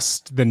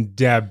robust than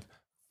Deb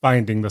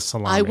finding the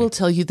salami. I will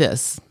tell you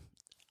this.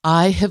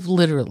 I have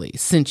literally,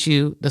 since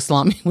the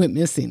salami went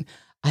missing,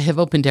 I have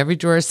opened every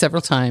drawer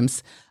several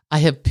times. I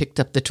have picked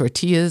up the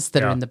tortillas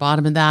that are in the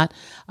bottom of that.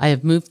 I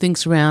have moved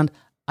things around.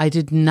 I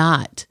did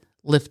not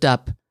lift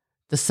up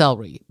the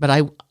celery, but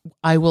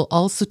I will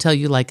also tell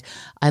you, like,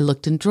 I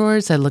looked in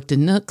drawers, I looked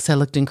in nooks, I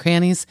looked in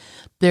crannies.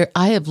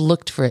 I have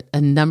looked for it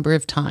a number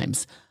of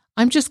times.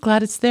 I'm just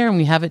glad it's there and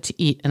we have it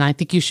to eat, and I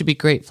think you should be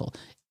grateful.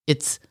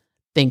 It's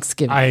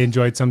Thanksgiving. I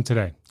enjoyed some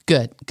today.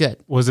 Good.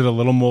 Was it a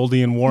little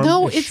moldy and warm?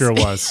 No, it sure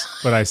was,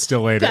 but I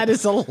still ate it. That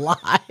is a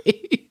lie.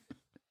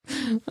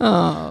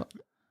 Oh.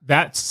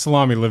 That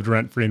salami lived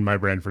rent-free in my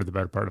brain for the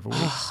better part of a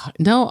week.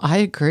 No, I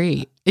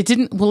agree. It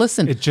didn't, well,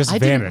 listen. It just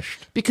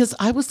vanished. Because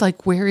I was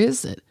like, where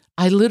is it?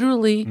 I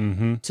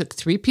literally took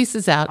 3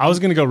 pieces out. I was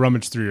going to go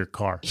rummage through your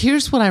car.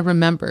 Here's what I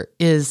remember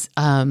is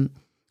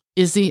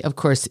Izzy, of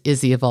course,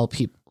 Izzy of all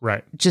people.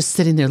 Right. Just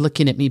sitting there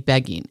looking at me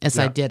begging as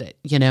I did it,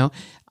 you know.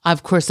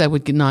 Of course, I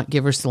would not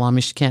give her salami.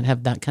 She can't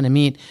have that kind of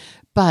meat.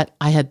 But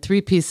I had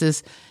 3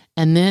 pieces.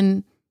 And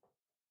then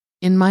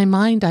in my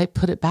mind, I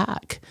put it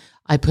back.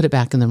 I put it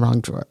back in the wrong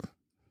drawer.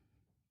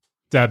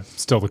 Deb's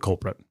still the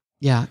culprit.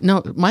 Yeah.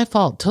 No, my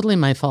fault. Totally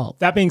my fault.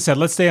 That being said,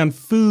 let's stay on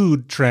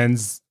food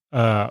trends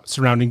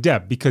surrounding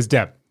Deb. Because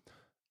Deb,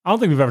 I don't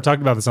think we've ever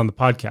talked about this on the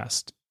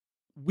podcast.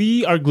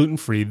 We are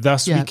gluten-free.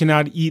 Thus, we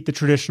cannot eat the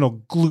traditional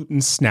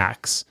gluten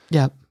snacks.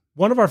 Yeah.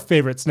 One of my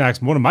favorite snacks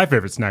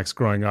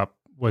growing up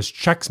was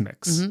Chex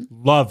Mix.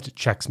 Loved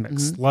Chex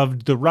Mix.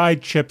 Loved the rye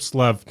chips.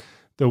 Loved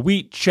the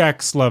wheat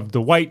Chex. Loved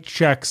the white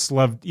Chex.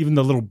 Loved even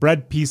the little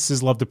bread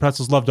pieces. Loved the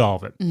pretzels. Loved all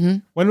of it.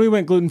 When we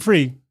went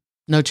gluten-free,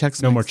 no Chex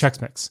Mix. No more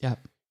Chex Mix. Yep.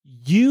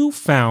 You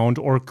found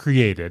or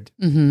created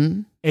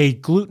a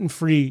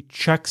gluten-free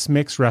Chex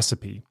Mix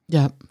recipe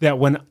that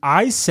when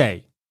I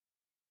say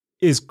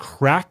is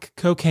crack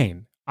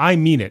cocaine, I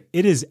mean it.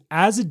 It is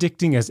as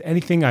addicting as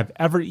anything I've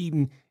ever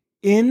eaten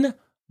in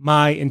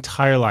my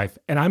entire life.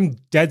 And I'm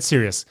dead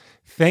serious.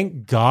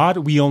 Thank God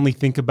we only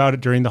think about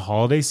it during the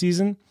holiday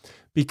season,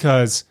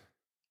 because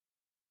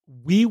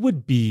we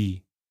would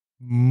be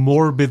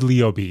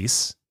morbidly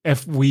obese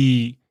if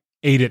we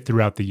ate it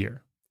throughout the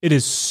year. It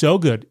is so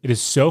good. It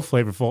is so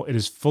flavorful. It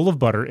is full of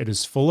butter. It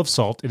is full of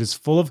salt. It is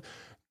full of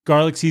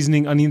garlic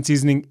seasoning, onion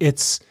seasoning.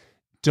 It's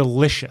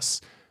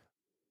delicious.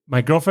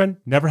 My girlfriend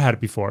never had it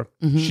before.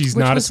 Which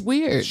was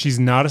weird. She's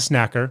not a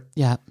snacker.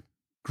 Yeah.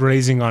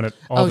 Grazing on it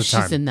all the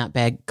time. Oh, she's in that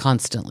bag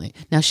constantly.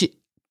 Now,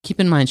 keep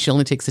in mind, she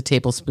only takes a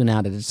tablespoon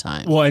out at a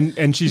time. Well,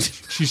 and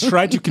she's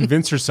tried to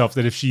convince herself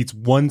that if she eats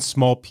one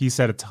small piece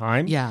at a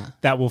time,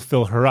 that will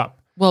fill her up.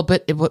 Well,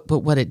 but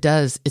what it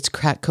does, it's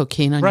crack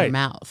cocaine on your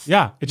mouth.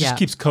 Yeah, it just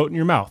keeps coating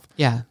your mouth.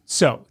 Yeah.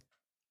 So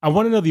I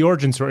want to know the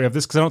origin story of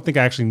this, because I don't think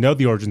I actually know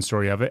the origin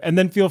story of it. And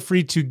then feel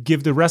free to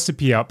give the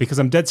recipe out, because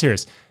I'm dead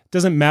serious. It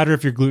doesn't matter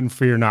if you're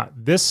gluten-free or not.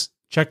 This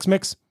Chex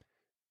Mix,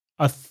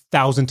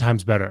 1,000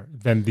 times better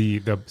than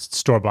the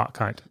store-bought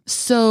kind.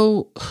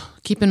 So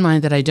keep in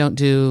mind that I don't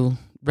do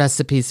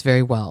recipes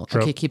very well.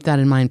 True. Okay, keep that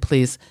in mind,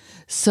 please.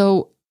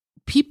 So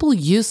people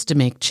used to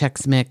make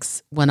Chex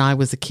Mix when I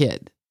was a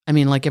kid. I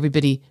mean, like,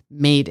 everybody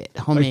made it,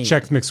 homemade.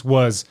 Like Chex Mix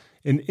was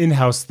an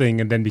in-house thing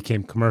and then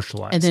became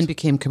commercialized.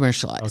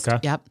 Okay.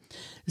 Yep.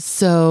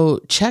 So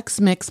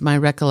Chex Mix, my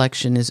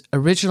recollection is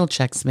original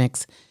Chex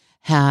Mix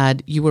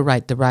had, you were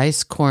right, the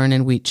rice, corn,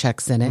 and wheat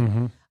Chex in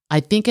it. I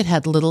think it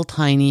had little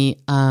tiny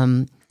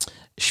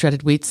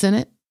shredded wheats in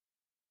it.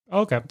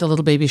 Okay. The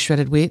little baby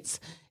shredded wheats.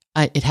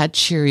 It had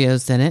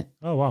Cheerios in it.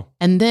 Oh, wow.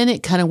 And then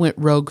it kind of went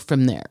rogue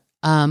from there.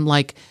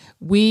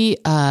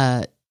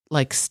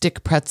 Like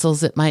stick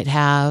pretzels it might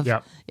have.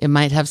 Yep. It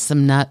might have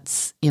some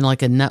nuts. You know,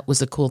 like a nut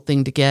was a cool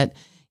thing to get.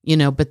 You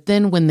know, but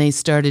then when they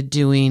started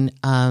doing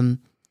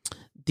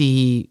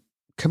the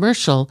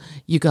commercial,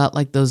 you got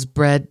like those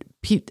bread,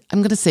 I'm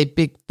going to say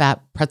big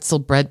fat pretzel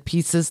bread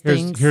pieces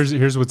things.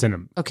 Here's what's in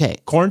them. Okay.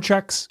 Corn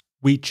Chex,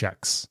 wheat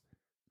Chex,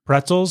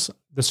 pretzels,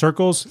 the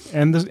circles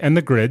and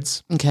the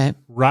grids. Okay.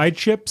 Rye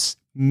chips,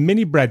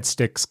 mini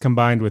breadsticks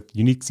combined with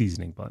unique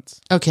seasoning blends.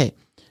 Okay.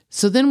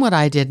 So then what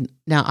I did,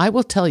 now I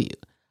will tell you,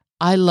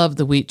 I love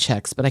the wheat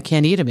Chex, but I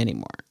can't eat them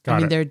anymore.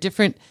 They're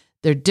different.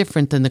 they're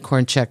different than the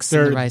corn checks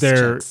and the rice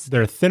checks.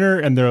 They're thinner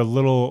and they're a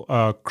little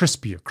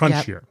crispier,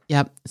 crunchier.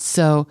 Yep.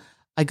 So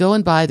I go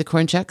and buy the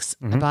corn checks.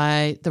 I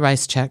buy the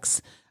rice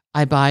checks.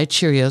 I buy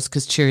Cheerios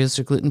because Cheerios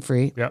are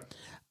gluten-free. Yep.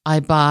 I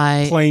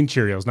buy Plain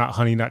Cheerios, not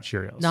Honey Nut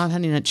Cheerios. not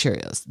Honey Nut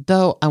Cheerios.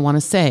 Though I want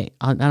to say,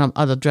 I'll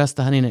address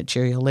the Honey Nut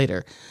Cheerio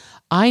later.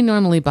 I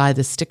normally buy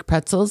the stick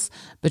pretzels,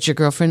 but your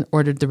girlfriend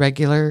ordered the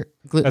regular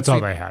gluten-free. That's all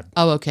they had.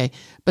 Oh, okay.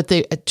 But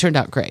it turned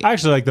out great. I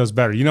actually like those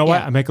better. You know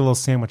what? Yeah. I make a little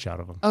sandwich out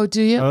of them. Oh,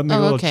 do you? I make a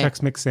little okay.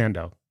 Chex Mix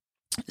Sando.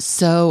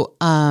 So,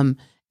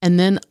 and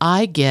then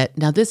I get,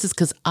 now this is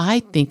because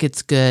I think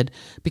it's good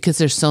because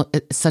there's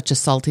such a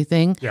salty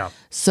thing. Yeah.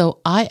 So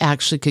I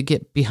actually could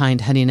get behind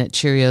Honey Nut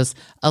Cheerios,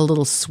 a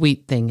little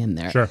sweet thing in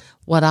there. Sure.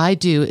 What I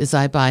do is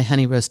I buy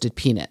honey roasted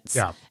peanuts.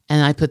 Yeah.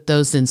 And I put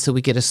those in so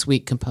we get a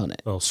sweet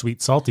component. A little sweet,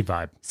 salty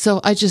vibe.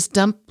 So I just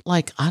dump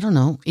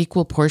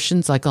equal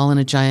portions, like all in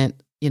a giant,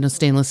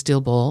 stainless steel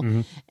bowl.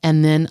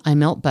 And then I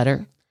melt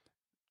butter.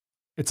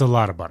 It's a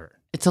lot of butter.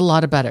 It's a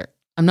lot of butter.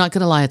 I'm not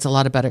going to lie, it's a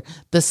lot of butter.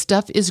 The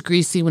stuff is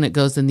greasy when it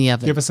goes in the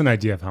oven. Give us an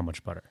idea of how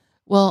much butter.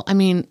 Well, I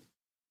mean,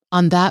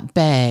 on that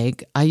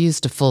bag, I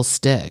used a full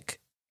stick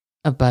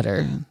of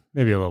butter.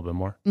 Maybe a little bit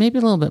more. Maybe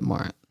a little bit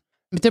more.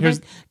 But there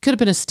could have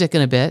been a stick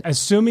and a bit.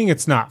 Assuming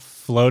it's not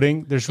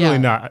floating, there's really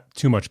not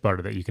too much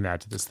butter that you can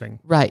add to this thing.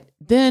 Right.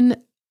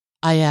 Then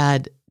I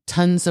add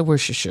tons of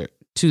Worcestershire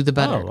to the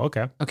butter. Oh,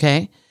 okay.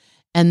 Okay.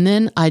 And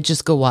then I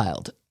just go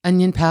wild.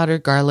 Onion powder,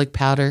 garlic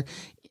powder,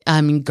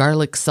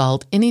 garlic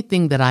salt,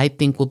 anything that I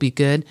think will be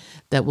good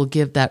that will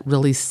give that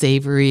really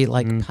savory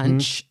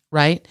punch,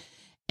 right?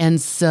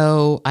 And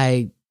so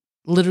I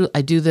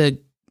do the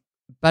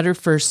butter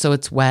first so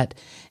it's wet,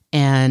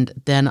 and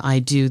then I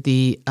do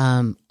the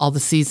all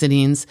the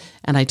seasonings,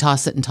 and I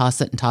toss it and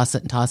toss it and toss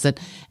it and toss it.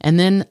 And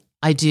then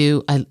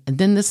and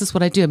then this is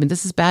what I do. I mean,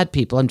 this is bad,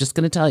 people. I'm just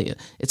going to tell you.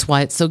 It's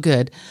why it's so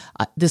good.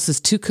 This is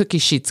 2 cookie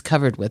sheets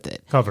covered with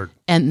it. Covered.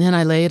 And then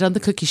I lay it on the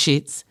cookie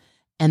sheets.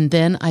 And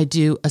then I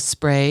do a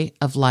spray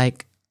of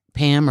like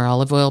Pam or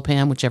olive oil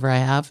Pam, whichever I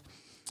have,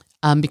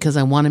 because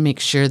I want to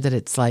make sure that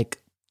it's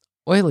like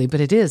oily,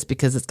 but it is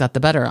because it's got the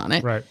butter on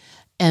it. Right.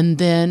 And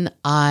then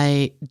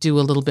I do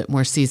a little bit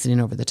more seasoning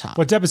over the top.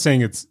 What Deb is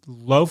saying, it's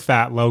low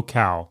fat, low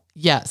cal.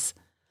 Yes.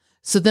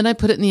 So then I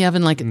put it in the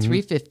oven like at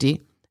 350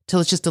 till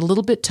it's just a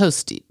little bit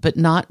toasty, but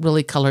not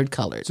really colored.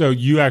 So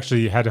you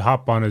actually had to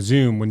hop on a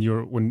Zoom when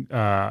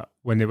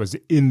it was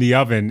in the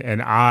oven,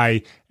 and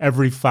I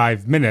every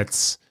 5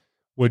 minutes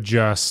would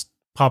just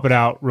pop it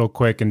out real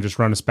quick and just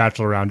run a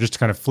spatula around just to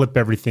kind of flip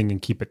everything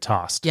and keep it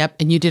tossed. Yep.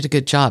 And you did a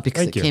good job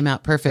because it came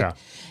out perfect. Yeah.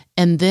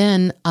 And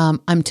then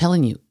I'm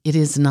telling you, it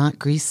is not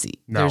greasy.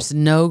 No. There's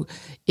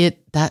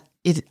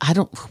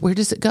where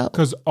does it go?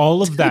 Because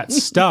all of that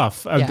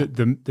stuff,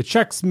 the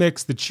Chex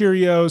Mix, the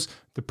Cheerios,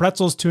 the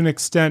pretzels to an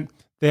extent,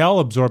 they all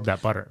absorb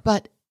that butter.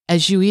 But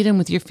as you eat them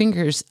with your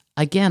fingers,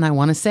 again, I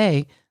want to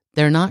say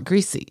they're not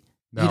greasy.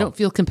 No. You don't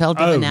feel compelled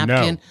with a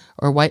napkin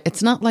or white.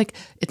 It's not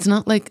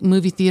like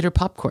movie theater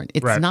popcorn.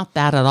 It's not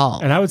that at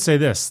all. And I would say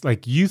this,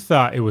 like you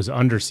thought it was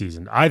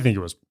under-seasoned. I think it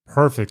was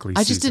perfectly seasoned.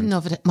 I just didn't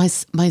know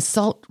if my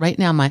salt right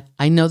now,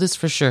 I know this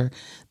for sure,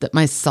 that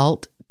my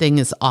salt thing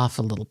is off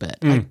a little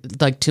bit.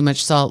 Like too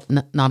much salt,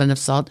 not enough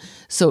salt.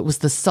 So it was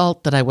the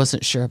salt that I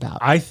wasn't sure about.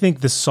 I think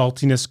the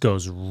saltiness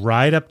goes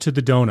right up to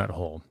the donut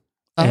hole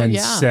and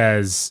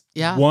says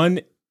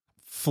one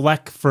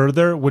fleck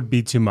further would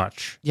be too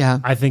much. Yeah.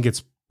 I think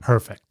it's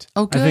perfect.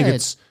 Oh, good. I think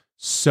it's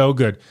so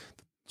good.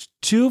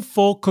 2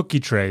 full cookie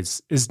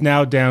trays is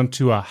now down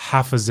to a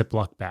half a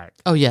Ziploc bag.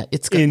 Oh, yeah.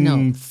 It's good.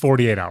 In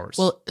 48 hours.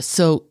 Well,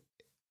 so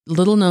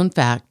little known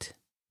fact,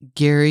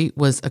 Gary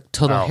was a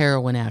total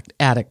heroin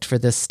addict for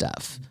this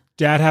stuff.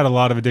 Dad had a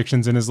lot of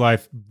addictions in his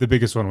life. The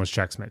biggest one was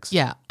Chex Mix.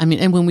 Yeah. I mean,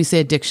 and when we say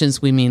addictions,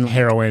 we mean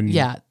heroin,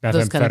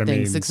 those kind of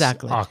things.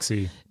 Exactly.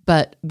 Oxy.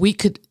 But we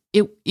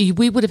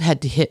would have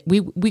had to hit,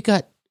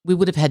 we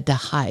would have had to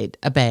hide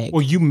a bag.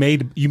 Well, you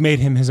made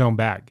him his own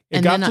bag.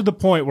 It got to the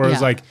point where it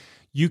was like,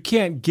 you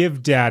can't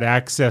give Dad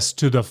access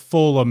to the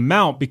full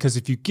amount, because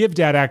if you give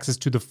Dad access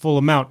to the full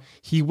amount,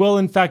 he will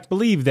in fact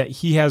believe that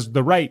he has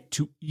the right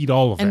to eat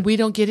all of it. And we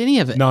don't get any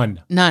of it.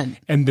 None.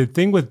 And the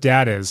thing with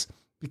Dad is,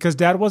 because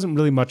Dad wasn't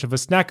really much of a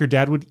snacker,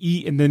 Dad would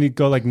eat and then he'd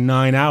go like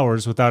 9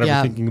 hours without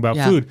ever thinking about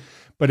food.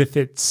 But if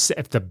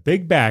the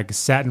big bag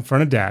sat in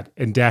front of Dad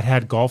and Dad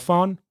had golf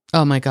on,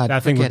 oh my God,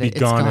 that thing would be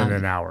gone in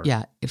an hour.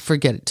 Yeah,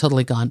 forget it,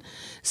 totally gone.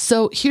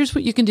 So here's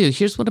what you can do.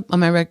 Here's what are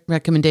my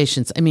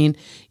recommendations. I mean,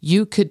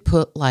 you could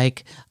put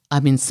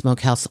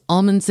smokehouse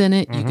almonds in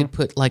it. You could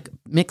put like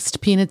mixed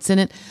peanuts in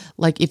it.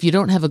 Like if you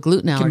don't have a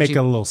gluten allergy, you can make it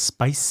a little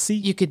spicy.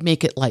 You could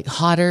make it like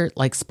hotter,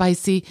 like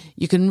spicy.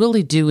 You can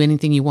really do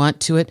anything you want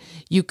to it.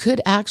 You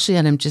could actually,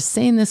 and I'm just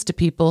saying this to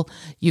people,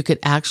 you could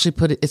actually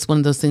put it, it's one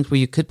of those things where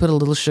you could put a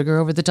little sugar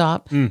over the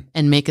top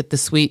and make it the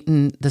sweet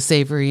and the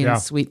savory and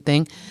sweet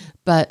thing.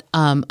 But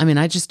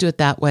I just do it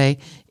that way.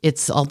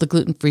 It's all the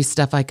gluten-free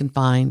stuff I can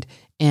find,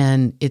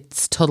 and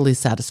it's totally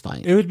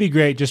satisfying. It would be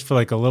great just for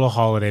like a little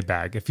holiday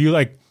bag. If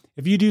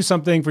if you do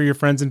something for your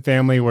friends and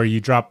family where you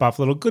drop off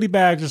little goodie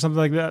bags or something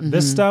like that,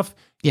 this stuff,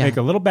 make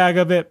a little bag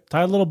of it,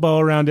 tie a little bow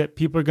around it.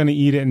 People are going to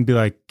eat it and be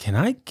like, can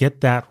I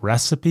get that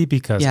recipe?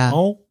 Because,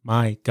 oh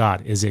my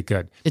God, is it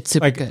good? It's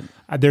super good.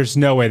 There's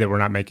no way that we're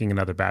not making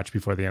another batch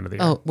before the end of the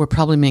year. Oh, we're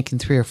probably making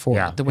 3 or 4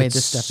 Yeah, the way it's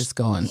this stuff is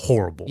going.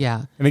 Horrible.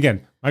 Yeah. And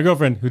again, my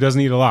girlfriend, who doesn't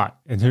eat a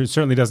lot and who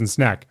certainly doesn't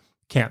snack,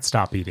 can't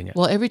stop eating it.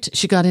 Well,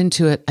 she got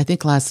into it, I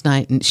think last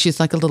night, and she's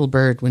like a little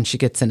bird when she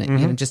gets in it.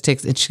 You know, just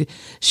takes it. And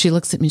she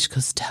looks at me, she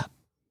goes, Deb,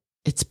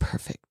 it's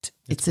perfect.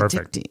 It's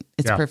perfect. addicting.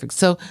 It's perfect.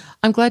 So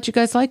I'm glad you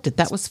guys liked it.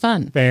 That was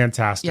fun.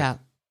 Fantastic. Yeah.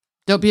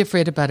 Don't be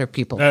afraid of butter,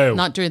 people. No.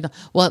 Not during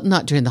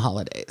the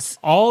holidays.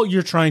 All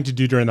you're trying to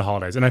do during the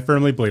holidays, and I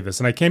firmly believe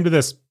this, and I came to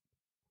this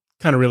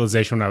kind of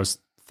realization when I was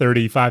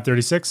 35,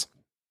 36,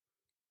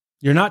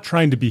 you're not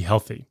trying to be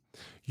healthy.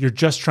 You're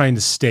just trying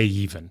to stay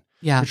even.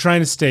 Yeah. You're trying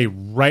to stay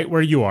right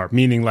where you are,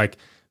 meaning like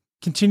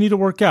continue to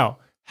work out,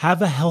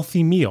 have a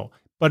healthy meal,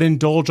 but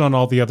indulge on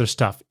all the other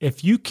stuff.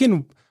 If you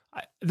can,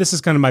 this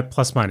is kind of my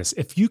plus minus.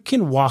 If you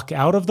can walk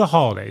out of the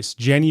holidays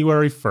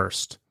January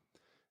 1st,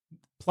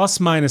 plus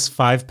minus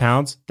 5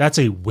 pounds, that's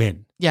a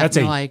win. Yeah, that's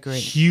I agree.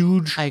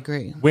 Huge I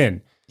agree.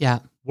 win. Yeah.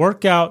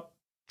 Work out,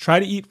 try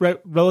to eat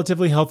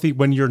relatively healthy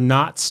when you're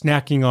not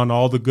snacking on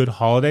all the good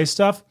holiday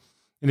stuff.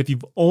 And if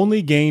you've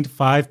only gained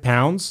 5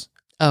 pounds,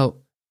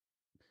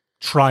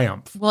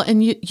 triumph. Well,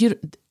 and you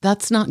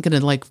that's not going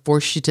to like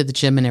force you to the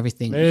gym and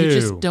everything. No. You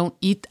just don't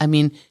eat. I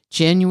mean,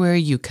 January,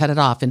 you cut it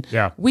off. And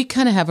we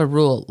kind of have a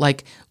rule,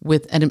 like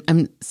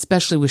and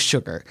especially with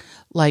sugar,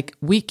 like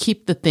we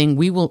keep the thing,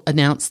 we will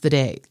announce the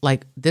day,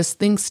 like this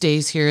thing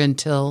stays here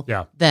until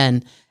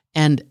then.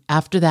 And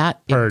after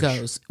that, Purge. it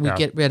goes. We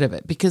get rid of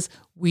it because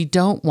we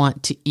don't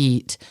want to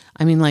eat.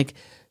 I mean, like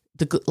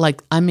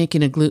I'm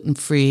making a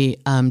gluten-free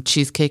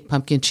cheesecake,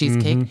 pumpkin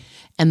cheesecake.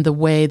 And the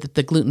way that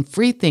the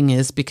gluten-free thing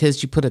is,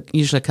 because you put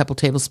usually a couple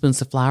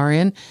tablespoons of flour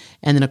in,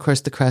 and then of course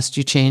the crust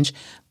you change,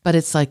 but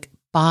it's like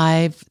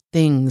 5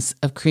 things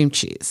of cream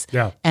cheese.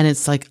 Yeah. And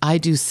it's like, I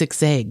do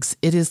 6 eggs.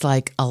 It is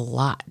like a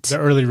lot. The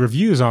early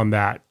reviews on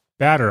that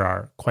batter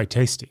are quite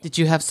tasty. Did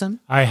you have some?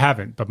 I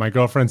haven't, but my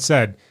girlfriend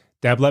said,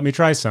 Deb, let me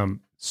try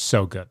some.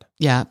 So good.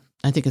 Yeah.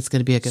 I think it's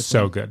going to be a good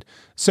So one. good.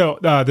 So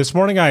this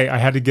morning I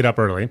had to get up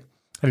early.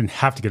 I didn't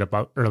have to get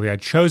up early. I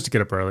chose to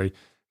get up early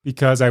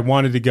because I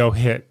wanted to go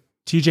hit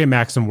TJ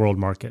Maxx and World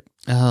Market.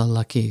 Oh,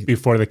 lucky.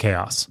 Before the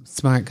chaos.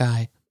 Smart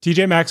guy.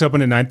 TJ Maxx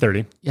opened at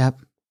 9:30.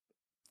 Yep.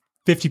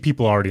 50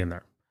 people already in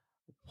there.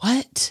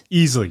 What?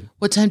 Easily.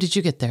 What time did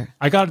you get there?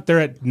 I got there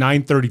at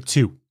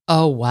 9:32.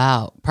 Oh,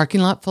 wow.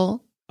 Parking lot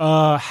full?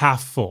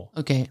 Half full.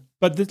 Okay.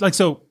 But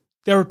so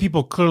there were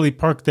people clearly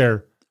parked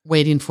there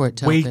waiting for it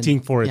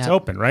to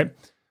open, right?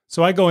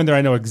 So I go in there,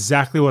 I know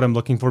exactly what I'm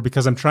looking for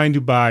because I'm trying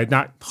to buy,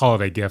 not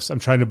holiday gifts, I'm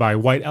trying to buy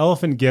white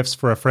elephant gifts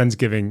for a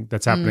Friendsgiving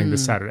that's happening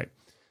this Saturday.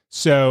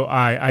 So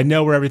I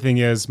know where everything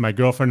is. My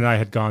girlfriend and I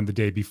had gone the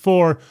day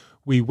before.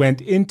 We went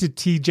into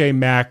TJ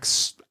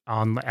Maxx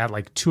at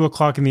like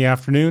 2:00 in the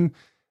afternoon.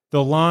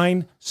 The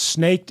line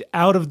snaked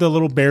out of the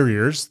little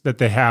barriers that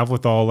they have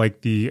with all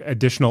like the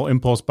additional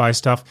impulse buy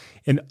stuff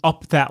and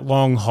up that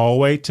long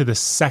hallway to the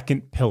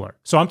second pillar.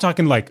 So I'm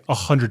talking like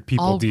 100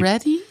 people deep.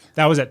 Already?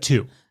 That was at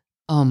 2:00.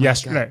 Oh my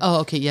yesterday. God. Oh,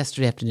 okay.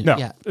 Yesterday afternoon. No,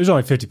 Yeah. there's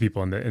only 50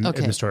 people in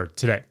the store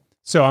today.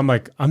 So I'm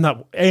like, I'm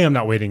not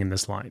waiting in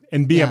this line.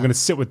 And B, I'm going to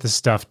sit with this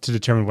stuff to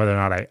determine whether or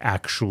not I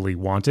actually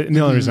want it. And the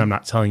only reason I'm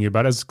not telling you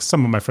about it is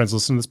some of my friends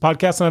listen to this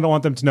podcast and I don't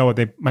want them to know what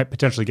they might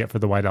potentially get for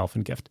the white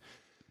elephant gift.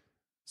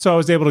 So I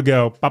was able to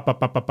go,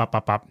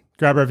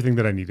 grab everything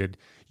that I needed.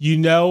 You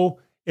know,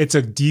 it's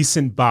a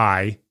decent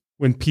buy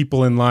when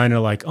people in line are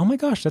like, oh my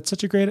gosh, that's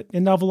such a great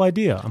and novel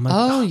idea. I'm like,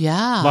 oh,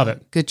 yeah. Love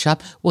it. Good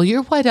job. Well,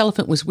 your white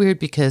elephant was weird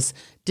because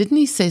didn't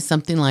he say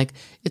something like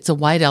it's a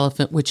white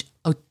elephant, which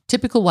a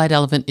typical white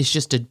elephant is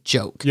just a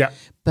joke. Yeah.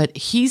 But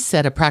he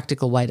said a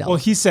practical white elephant. Well,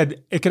 he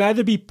said it can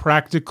either be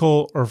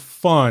practical or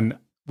fun.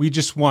 We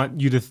just want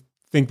you to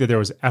think that there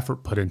was effort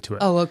put into it.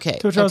 Oh, okay.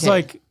 To which I was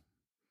like,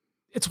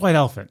 it's white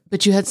elephant.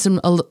 But you had some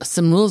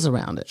rules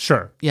around it.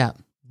 Sure. Yeah.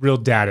 Real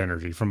dad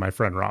energy from my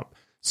friend Rob.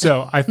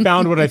 So I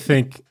found what I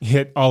think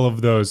hit all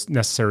of those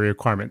necessary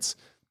requirements.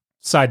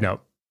 Side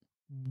note,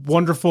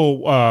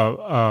 wonderful,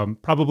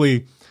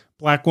 probably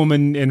Black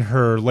woman in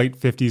her late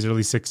 50s,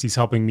 early 60s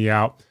helping me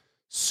out.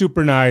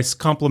 Super nice,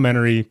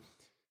 complimentary.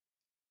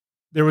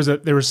 There was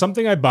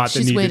something I bought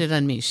She's waited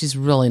on me. She's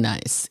really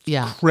nice.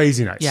 Yeah.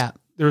 Crazy nice. Yeah.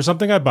 There was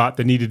something I bought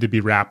that needed to be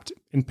wrapped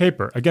in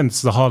paper. Again, this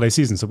is the holiday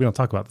season, so we don't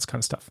talk about this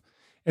kind of stuff.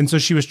 And so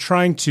she was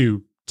trying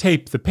to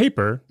tape the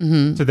paper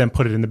to then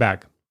put it in the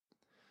bag.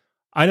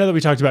 I know that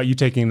we talked about you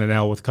taking an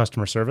L with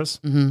customer service.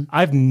 Mm-hmm.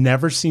 I've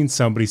never seen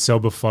somebody so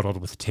befuddled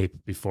with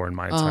tape before in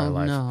my entire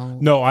life.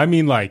 No, I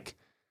mean like,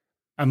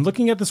 I'm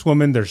looking at this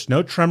woman. There's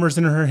no tremors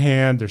in her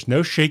hand. There's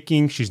no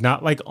shaking. She's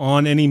not like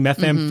on any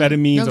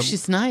methamphetamines. No,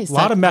 she's nice. A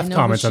lot of meth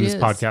comments on this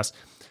podcast.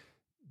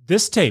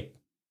 This tape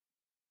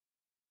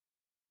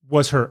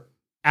was her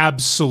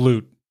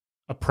absolute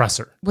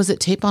oppressor. Was it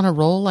tape on a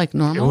roll like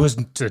normal? It was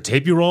the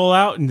tape you roll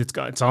out and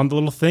it's on the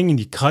little thing and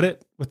you cut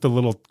it with the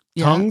little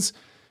tongues.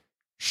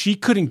 she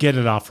couldn't get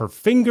it off her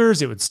fingers.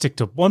 It would stick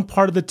to one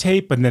part of the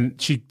tape, and then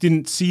she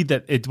didn't see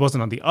that it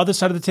wasn't on the other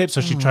side of the tape,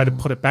 so she tried to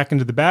put it back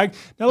into the bag.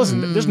 Now,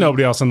 listen, there's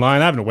nobody else in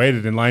line. I haven't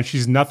waited in line.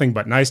 She's nothing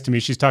but nice to me.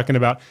 She's talking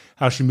about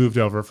how she moved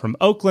over from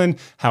Oakland,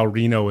 how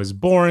Reno is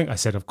boring. I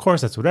said, of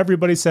course, that's what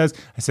everybody says.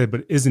 I said,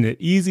 but isn't it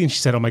easy? And she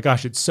said, oh my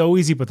gosh, it's so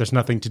easy, but there's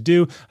nothing to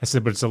do. I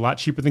said, but it's a lot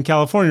cheaper than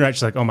California, right?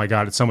 She's like, oh my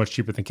God, it's so much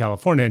cheaper than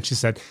California. And she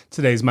said,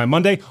 today's my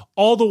Monday.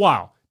 All the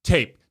while,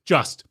 tape.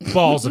 Just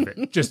balls of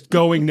it, just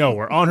going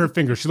nowhere on her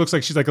fingers. She looks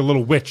like she's like a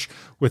little witch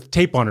with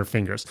tape on her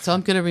fingers. So I'm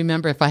going to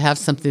remember if I have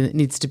something that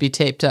needs to be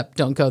taped up,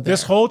 don't go there.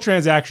 This whole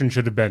transaction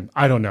should have been,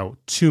 I don't know,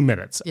 2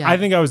 minutes. Yeah. I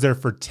think I was there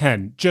for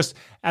 10, just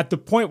at the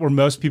point where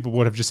most people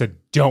would have just said,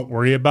 don't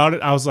worry about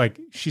it. I was like,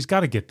 she's got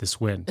to get this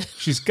win.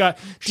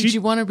 Did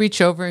you want to reach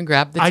over and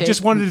grab the tape? I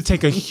just wanted to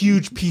take a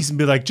huge piece and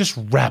be like, just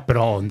wrap it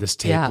all in this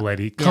tape,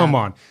 lady. Come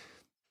on.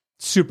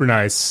 Super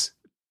nice.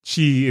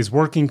 She is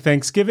working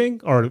Thanksgiving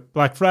or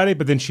Black Friday,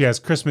 but then she has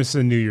Christmas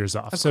and New Year's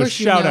off. So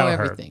shout out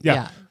everything. her.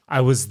 Yeah.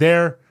 I was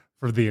there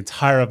for the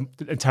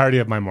entirety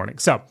of my morning.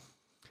 So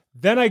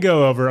then I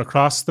go over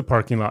across the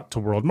parking lot to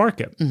World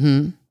Market.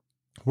 Mm-hmm.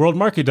 World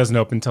Market doesn't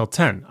open until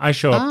 10. I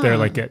show up there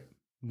like at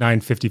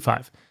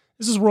 9:55.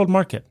 This is World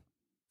Market.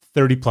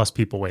 30 plus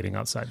people waiting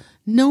outside.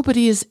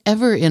 Nobody is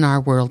ever in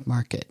our World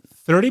Market.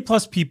 30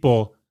 plus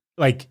people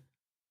like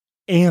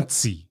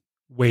antsy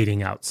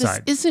waiting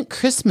outside. This isn't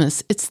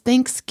Christmas. It's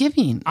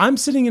Thanksgiving. I'm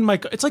sitting in my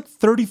car. It's like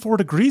 34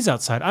 degrees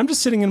outside. I'm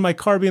just sitting in my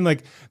car being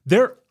like,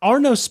 there are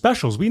no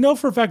specials. We know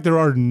for a fact there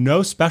are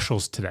no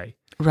specials today.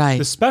 Right.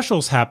 The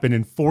specials happen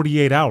in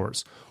 48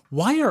 hours.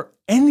 Why are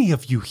any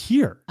of you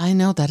here? I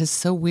know, that is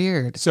so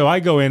weird. So I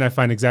go in, I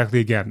find exactly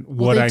again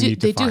what I need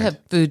to find. They do have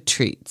food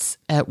treats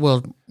at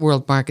World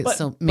Market,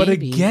 so maybe. But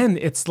again,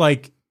 it's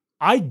like,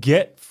 I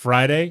get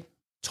Friday.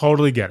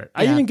 Totally get it.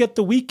 I even get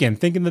the weekend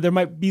thinking that there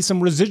might be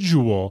some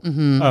residual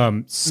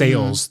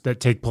sales that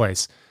take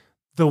place.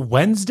 The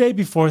Wednesday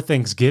before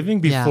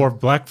Thanksgiving, before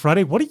Black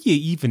Friday, what are you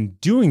even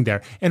doing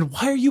there? And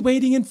why are you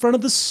waiting in front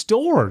of the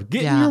store?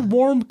 Get in your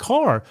warm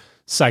car.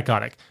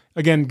 Psychotic.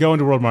 Again, go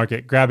into World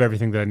Market, grab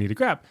everything that I need to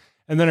grab.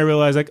 And then I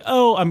realize like,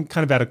 oh, I'm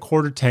kind of at a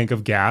quarter tank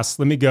of gas.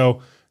 Let me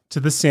go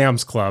to the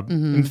Sam's Club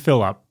and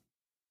fill up.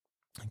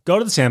 Go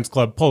to the Sam's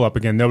Club, pull up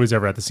again. Nobody's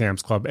ever at the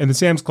Sam's Club. And the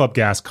Sam's Club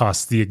gas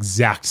costs the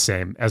exact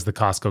same as the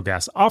Costco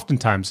gas,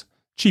 oftentimes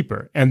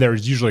cheaper. And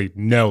there's usually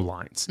no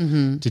lines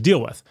to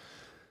deal with.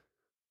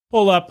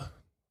 Pull up,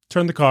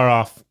 turn the car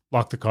off,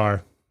 lock the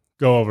car,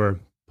 go over,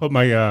 put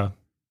my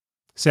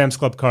Sam's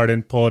Club card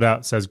in, pull it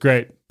out, says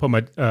great. Put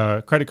my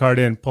credit card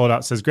in, pull it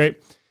out, says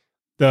great.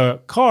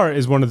 The car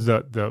is one of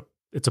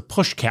it's a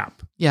push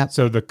cap. Yeah.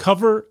 So the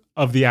cover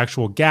of the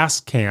actual gas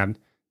can,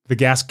 the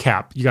gas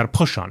cap, you got to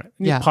push on it.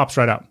 And it pops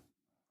right out.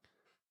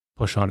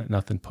 Push on it,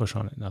 nothing. Push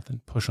on it,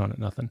 nothing. Push on it,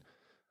 nothing.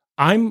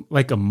 I'm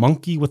like a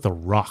monkey with a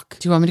rock.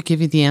 Do you want me to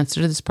give you the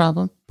answer to this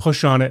problem?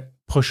 Push on it,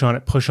 push on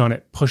it, push on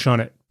it, push on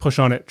it, push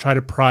on it. Try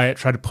to pry it,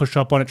 try to push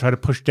up on it, try to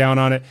push down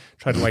on it,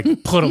 try to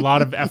like put a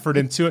lot of effort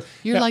into it.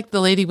 You're like the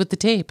lady with the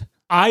tape.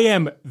 I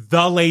am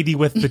the lady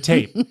with the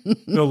tape.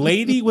 The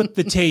lady with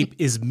the tape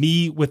is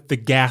me with the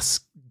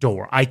gas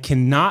door. I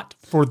cannot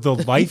for the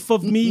life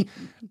of me.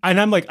 And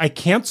I'm like, I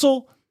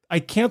cancel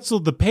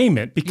the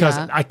payment because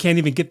I can't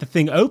even get the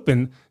thing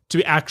open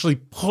to actually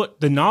put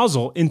the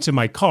nozzle into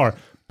my car,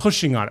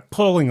 pushing on it,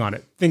 pulling on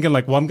it, thinking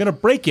like, well, I'm going to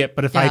break it.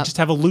 But if I just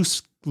have a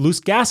loose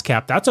gas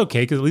cap, that's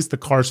okay. Because at least the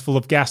car's full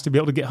of gas to be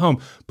able to get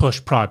home.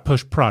 Push, prod,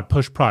 push, prod,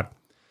 push, prod.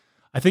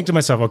 I think to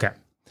myself, okay,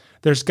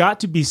 there's got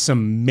to be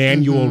some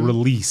manual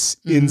release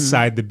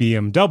inside the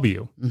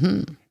BMW.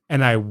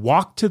 And I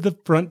walk to the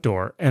front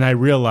door and I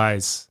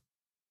realize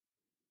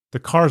the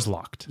car's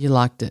locked. You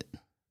locked it.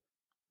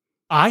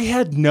 I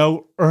had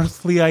no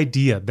earthly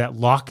idea that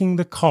locking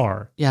the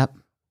car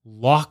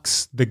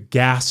locks the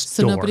gas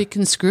door. So nobody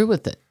can screw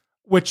with it.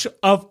 Which,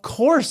 of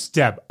course,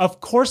 Deb,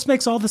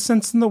 makes all the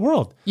sense in the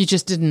world. You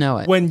just didn't know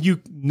it. When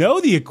you know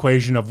the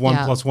equation of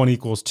 1 + 1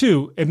 =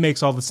 2, it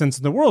makes all the sense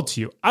in the world to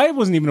you. I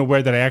wasn't even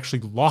aware that I actually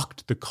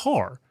locked the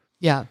car.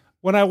 Yeah.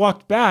 When I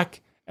walked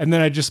back, and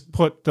then I just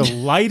put the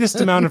lightest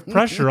amount of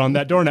pressure on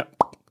that door, and it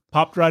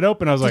popped right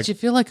open. I was like... Did you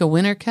feel like a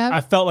winner, Kev?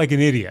 I felt like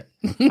an idiot.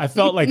 I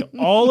felt like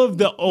all of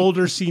the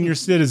older senior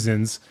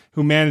citizens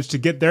who managed to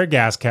get their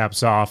gas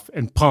caps off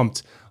and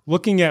pumped,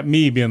 looking at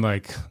me being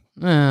like...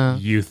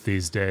 youth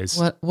these days.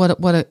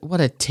 What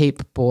a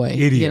tape boy.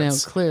 Idiots. You know,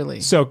 clearly.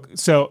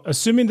 So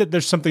assuming that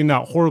there's something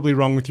not horribly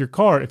wrong with your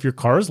car, if your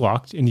car is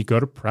locked and you go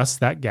to press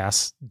that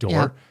gas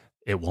door,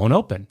 it won't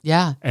open.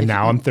 Yeah. And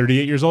now I'm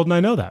 38 years old and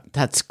I know that.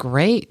 That's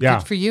great. Yeah.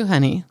 Good for you,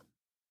 honey.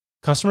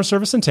 Customer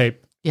service and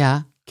tape.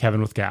 Yeah.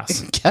 Kevin with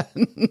gas.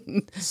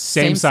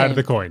 Same side of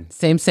the coin.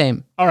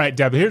 Same. All right,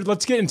 Deb, here,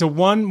 let's get into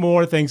one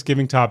more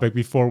Thanksgiving topic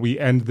before we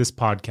end this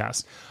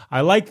podcast.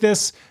 I like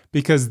this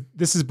because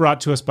this is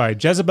brought to us by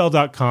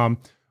Jezebel.com,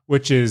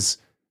 which is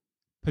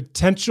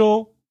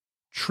potential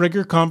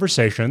trigger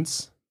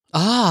conversations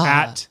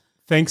at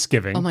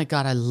Thanksgiving. Oh my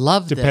God, I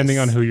love this. Depending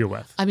on who you're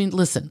with. I mean,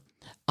 listen,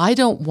 I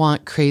don't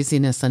want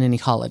craziness on any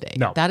holiday.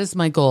 No. That is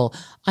my goal.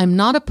 I'm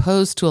not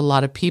opposed to a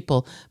lot of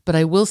people, but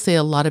I will say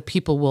a lot of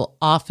people will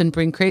often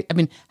bring crazy. I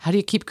mean, how do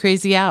you keep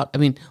crazy out? I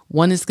mean,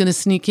 one is going to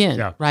sneak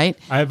in, right?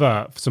 I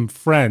have some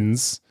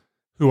friends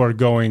who are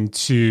going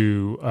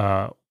to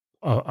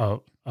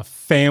a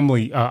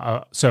family.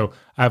 So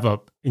I have a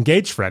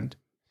engaged friend,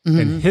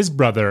 and his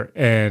brother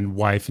and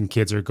wife and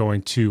kids are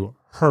going to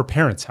her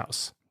parents'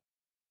 house.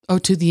 Oh,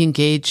 to the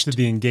engaged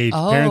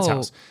parents'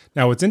 house.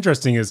 Now, what's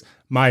interesting is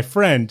my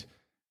friend,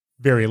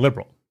 very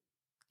liberal,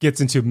 gets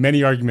into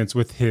many arguments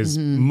with his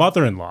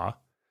mother-in-law,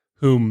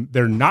 whom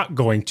they're not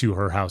going to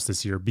her house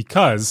this year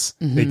because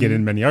they get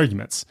in many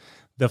arguments.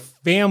 The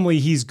family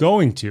he's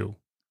going to,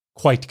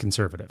 quite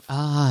conservative.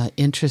 Ah,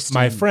 interesting.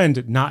 My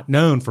friend, not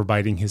known for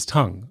biting his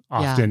tongue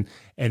often,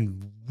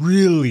 and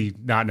really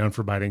not known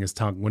for biting his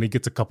tongue when he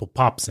gets a couple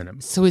pops in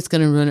him. So he's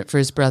going to ruin it for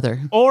his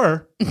brother.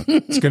 Or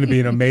it's going to be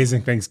an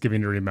amazing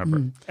Thanksgiving to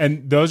remember.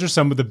 And those are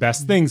some of the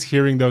best things,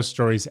 hearing those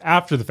stories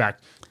after the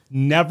fact.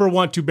 Never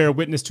want to bear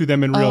witness to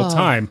them in real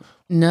time.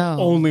 No.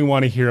 Only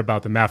want to hear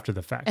about them after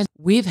the fact. And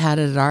we've had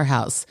it at our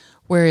house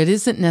where it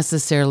isn't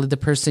necessarily the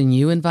person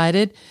you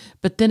invited,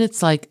 but then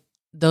it's like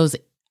those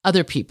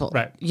other people.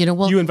 Right. You know,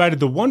 well, you invited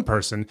the one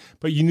person,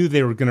 but you knew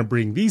they were going to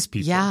bring these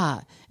people.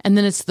 Yeah. And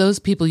then it's those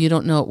people you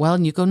don't know it well.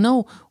 And you go,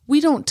 no, we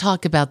don't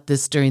talk about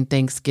this during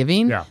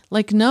Thanksgiving. Yeah.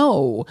 Like,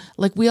 no,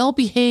 like we all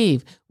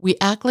behave. We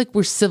act like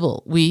we're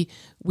civil. We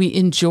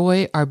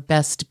enjoy our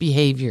best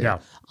behavior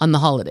on the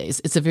holidays.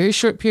 It's a very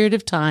short period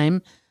of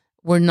time.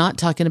 We're not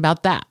talking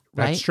about that.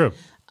 Right. That's true.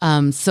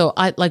 So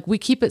we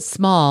keep it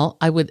small.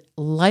 I would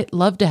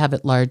love to have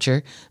it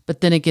larger,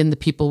 but then again, the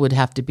people would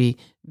have to be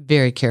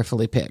very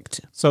carefully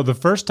picked. So the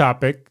first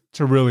topic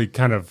to really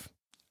kind of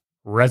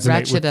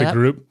resonate with the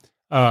group,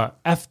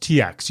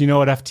 FTX. You know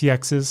what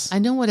FTX is? I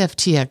know what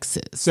FTX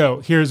is. So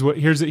here's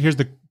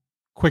the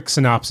quick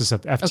synopsis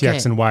of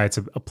FTX and why it's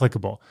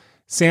applicable.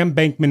 Sam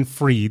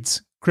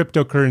Bankman-Fried's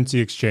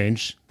cryptocurrency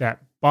exchange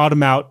that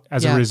bottomed out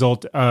as a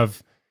result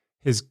of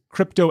his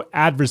crypto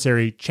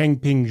adversary,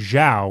 Changpeng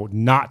Zhao,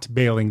 not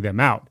bailing them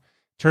out.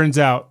 Turns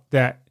out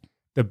that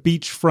the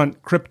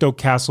beachfront crypto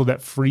castle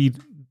that Fried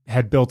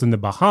had built in the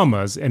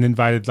Bahamas and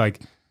invited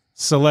like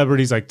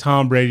celebrities like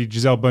Tom Brady,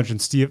 Gisele Bündchen,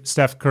 and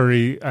Steph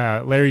Curry,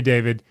 Larry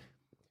David,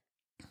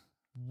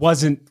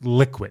 wasn't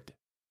liquid.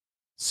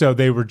 So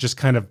they were just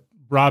kind of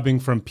robbing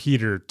from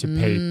Peter to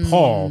pay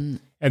Paul.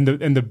 And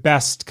the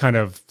best kind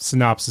of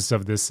synopsis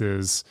of this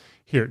is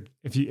here.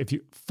 If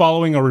you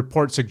following a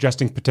report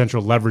suggesting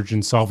potential leverage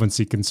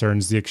insolvency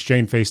concerns, the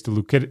exchange faced a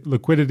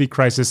liquidity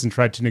crisis and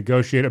tried to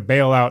negotiate a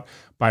bailout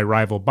by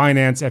rival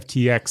Binance.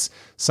 FTX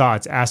saw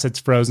its assets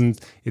frozen,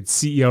 its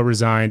CEO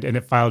resigned, and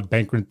it filed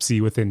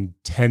bankruptcy within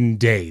 10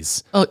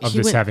 days of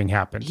this having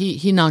happened.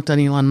 He knocked on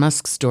Elon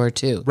Musk's door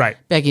too, right,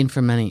 begging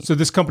for money. So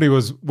this company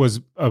was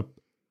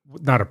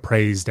not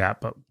appraised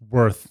at, but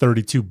worth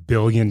 $32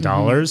 billion,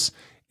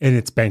 and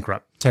it's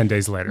bankrupt 10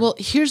 days later. Well,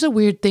 here's a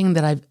weird thing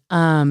that I've,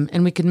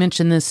 and we could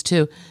mention this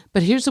too,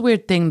 but here's a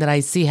weird thing that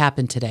I see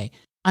happen today.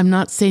 I'm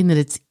not saying that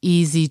it's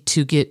easy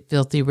to get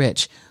filthy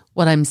rich.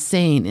 What I'm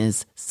saying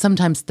is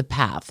sometimes the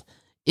path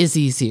is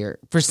easier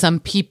for some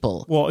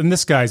people. Well, and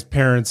this guy's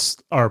parents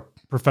are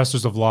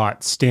professors of law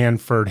at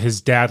Stanford.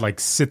 His dad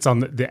like sits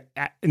on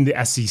in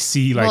the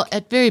SEC. Like, well,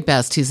 at very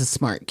best, he's a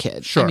smart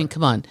kid. Sure. I mean,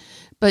 come on.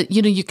 But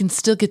you can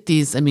still get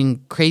these,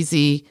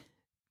 crazy,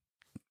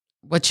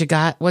 what you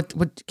got,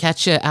 what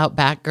catch you out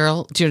back,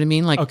 girl. Do you know what I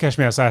mean? Like, oh, catch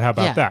me outside. How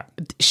about that?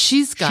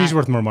 She's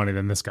worth more money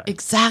than this guy.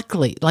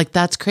 Exactly. Like,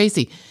 that's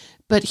crazy.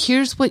 But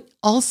here's what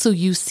also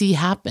you see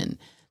happen.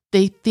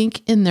 They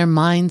think in their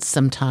minds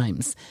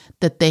sometimes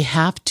that they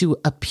have to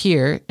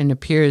appear, and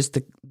appear is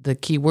the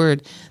key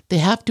word, they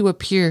have to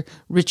appear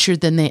richer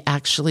than they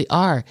actually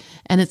are.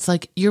 And it's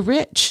like, you're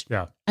rich.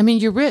 Yeah.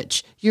 You're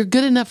rich. You're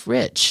good enough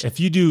rich. If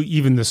you do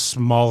even the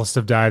smallest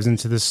of dives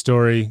into this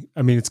story,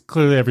 it's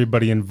clearly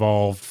everybody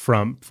involved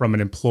from an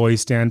employee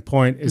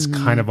standpoint is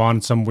kind of on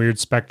some weird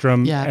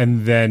spectrum. Yeah.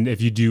 And then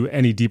if you do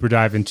any deeper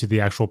dive into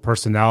the actual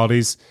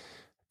personalities,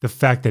 the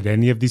fact that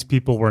any of these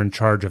people were in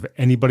charge of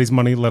anybody's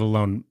money, let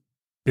alone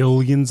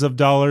billions of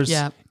dollars,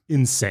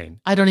 insane.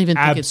 I don't even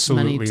think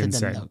Absolutely it's money to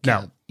insane. them,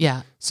 though. No.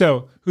 Yeah.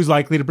 So who's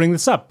likely to bring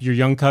this up? Your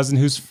young cousin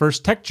whose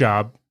first tech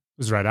job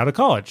was right out of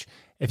college.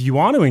 If you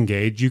want to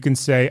engage, you can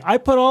say, I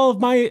put all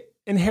of my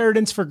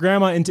inheritance for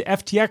grandma into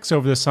FTX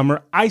over the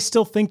summer. I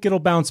still think it'll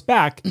bounce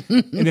back.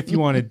 And if you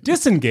want to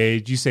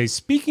disengage, you say,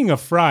 speaking of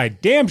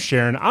fried, damn,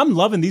 Sharon, I'm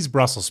loving these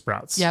Brussels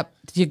sprouts. Yep.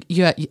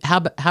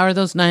 How are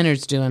those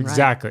Niners doing?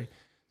 Exactly. Right?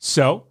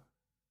 So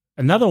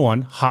another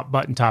one, hot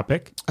button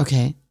topic.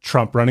 Okay.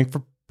 Trump running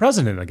for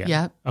president again.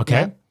 Yeah.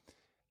 Okay. Yep.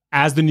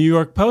 As the New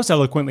York Post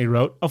eloquently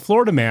wrote, a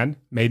Florida man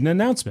made an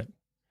announcement.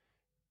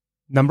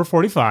 Number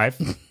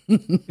 45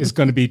 is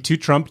going to be too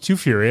Trump, too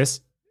furious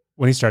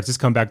when he starts his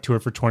comeback tour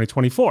for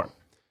 2024.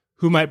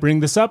 Who might bring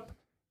this up?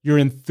 Your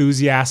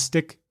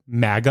enthusiastic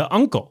MAGA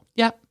uncle.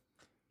 Yep.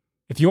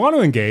 If you want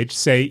to engage,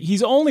 say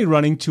he's only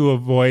running to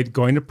avoid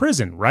going to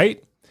prison,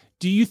 right?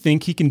 Do you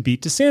think he can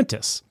beat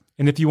DeSantis?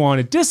 And if you want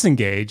to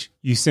disengage,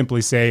 you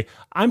simply say,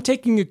 I'm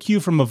taking a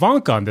cue from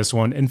Ivanka on this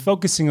one and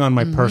focusing on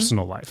my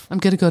personal life. I'm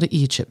going to go to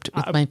Egypt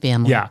with my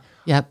family. Yeah.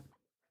 Yep.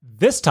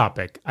 This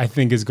topic, I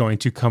think, is going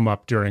to come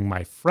up during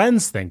my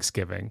friend's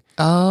Thanksgiving.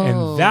 Oh.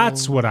 And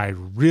that's what I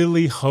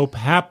really hope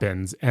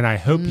happens. And I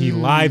hope he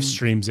live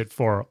streams it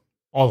for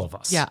all of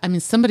us. Yeah. I mean,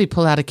 somebody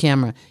pull out a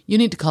camera. You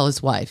need to call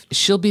his wife.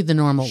 She'll be the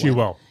normal one. She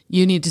will.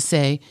 You need to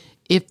say,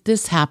 if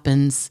this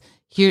happens,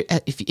 here,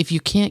 if you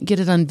can't get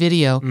it on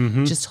video,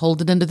 just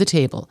hold it under the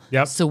table.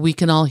 Yep. So we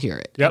can all hear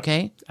it. Yep.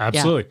 Okay?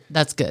 Absolutely. Yeah,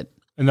 that's good.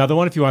 Another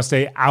one, if you want to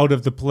stay out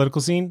of the political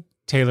scene,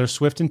 Taylor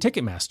Swift and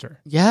Ticketmaster.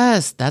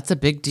 Yes, that's a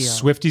big deal.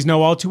 Swifties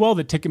know all too well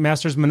that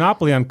Ticketmaster's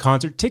monopoly on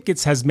concert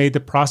tickets has made the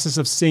process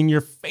of seeing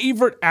your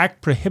favorite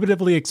act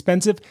prohibitively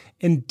expensive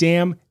and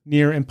damn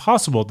near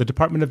impossible. The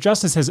Department of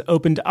Justice has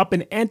opened up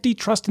an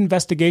antitrust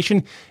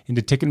investigation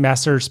into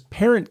Ticketmaster's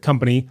parent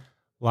company,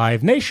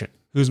 Live Nation.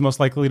 Who's most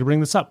likely to bring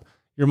this up?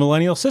 Your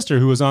millennial sister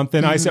who was on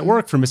thin ice at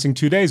work for missing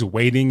 2 days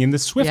waiting in the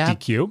Swiftie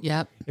queue.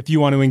 Yep. If you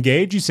want to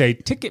engage, you say,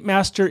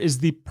 Ticketmaster is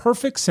the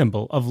perfect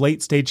symbol of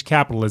late-stage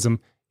capitalism,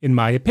 in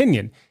my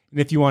opinion. And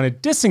if you want to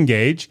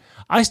disengage,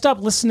 I stopped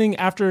listening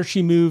after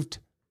she moved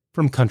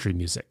from country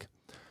music.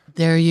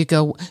 There you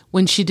go.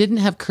 When she didn't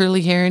have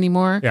curly hair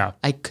anymore, Yeah.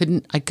 I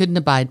couldn't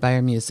abide by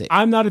her music.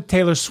 I'm not a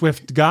Taylor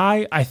Swift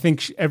guy. I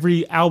think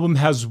every album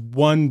has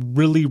one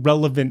really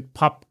relevant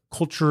pop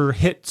culture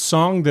hit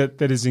song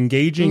that is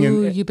engaging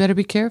Ooh, and you better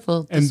be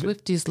careful. The and-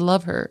 Swifties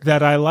love her.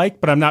 that I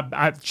like, but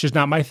it's just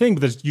not my thing.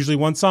 But there's usually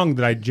one song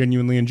that I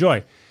genuinely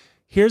enjoy.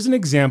 Here's an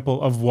example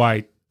of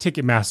why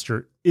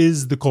Ticketmaster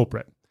is the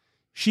culprit.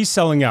 She's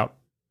selling out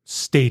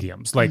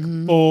stadiums, like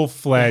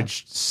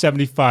full-fledged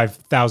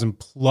 75,000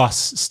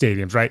 plus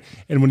stadiums, right?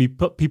 And when you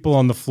put people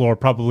on the floor,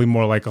 probably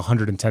more like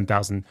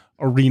 110,000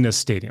 arena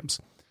stadiums.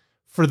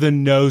 For the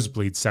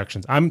nosebleed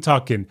sections, I'm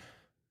talking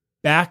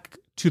back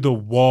to the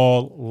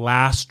wall,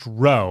 last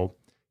row,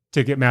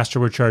 Ticketmaster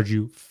would charge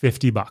you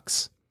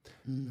 $50.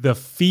 The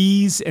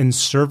fees and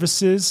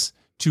services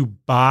to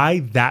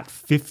buy that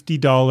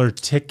 $50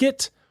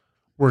 ticket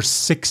were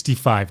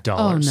 $65.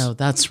 Oh no,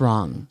 that's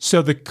wrong.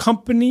 So the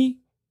company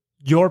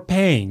you're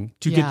paying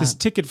to get this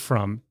ticket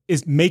from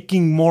is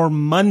making more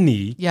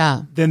money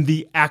Yeah. than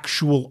the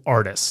actual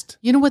artist.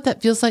 You know what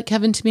that feels like,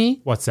 Kevin, to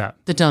me? What's that?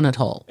 The donut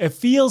hole. It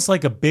feels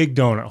like a big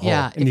donut hole,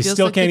 Yeah. and you it feels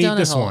still like the can't eat donut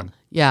this hole. one.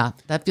 Yeah,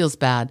 that feels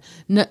bad.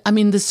 No, I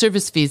mean, the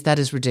service fees, that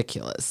is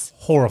ridiculous.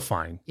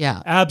 Horrifying.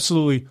 Yeah.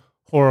 Absolutely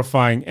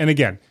horrifying. And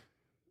again,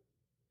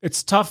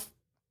 it's tough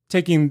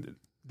taking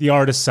the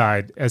artist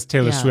side as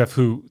Taylor Yeah. Swift,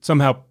 who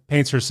somehow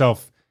paints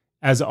herself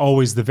as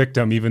always the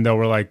victim, even though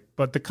we're like,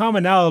 but the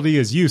commonality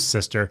is you,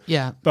 sister.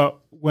 Yeah. But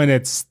when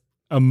it's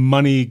a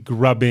money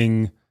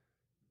grubbing,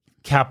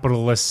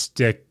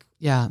 capitalistic,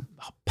 Yeah.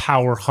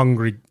 power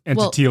hungry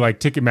entity like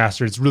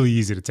Ticketmaster, it's really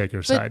easy to take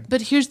her side.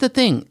 But here's the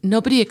thing.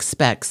 Nobody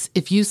expects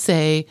if you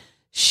say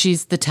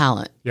she's the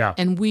talent. Yeah.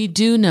 And we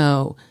do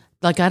know,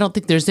 like, I don't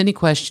think there's any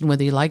question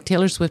whether you like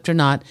Taylor Swift or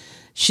not.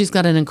 She's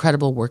got an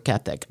incredible work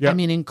ethic. Yep. I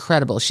mean,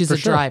 incredible. She's For a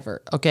sure.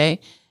 driver.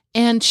 Okay.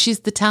 And she's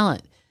the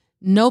talent.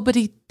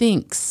 Nobody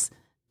thinks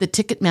the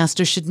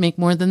Ticketmaster should make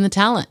more than the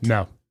talent.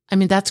 No, I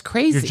mean, that's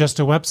crazy. you're just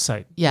a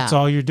website. Yeah. That's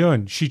all you're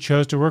doing. She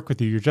chose to work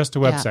with you. You're just a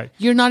Yeah. website.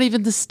 You're not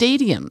even the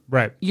stadium.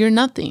 Right. You're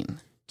nothing.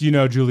 Do you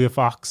know Julia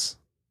Fox?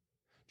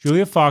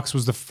 Julia Fox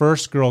was the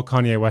first girl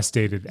Kanye West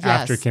dated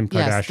after Kim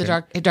Kardashian.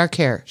 Yes, the dark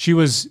hair. She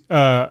was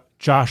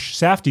Josh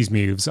Safdie's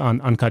muse on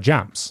Uncut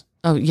Gems.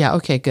 Oh, yeah.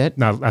 Okay, good.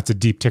 Now, that's a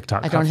deep TikTok.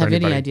 I cut don't for have any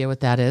anybody. idea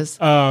what that is.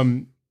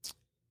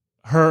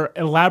 Her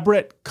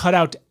elaborate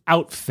cutout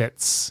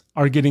outfits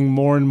are getting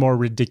more and more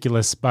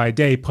ridiculous by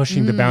day,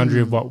 pushing the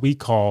boundary of what we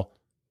call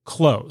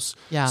clothes.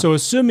 Yeah. So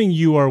assuming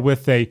you are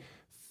with a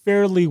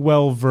fairly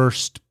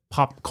well-versed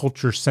pop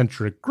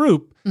culture-centric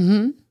group,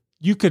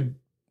 you could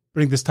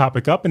bring this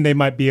topic up and they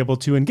might be able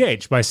to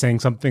engage by saying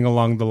something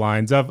along the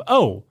lines of,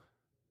 oh,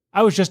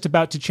 I was just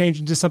about to change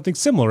into something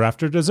similar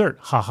after dessert.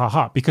 Ha ha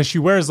ha. Because she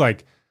wears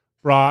like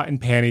bra and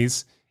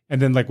panties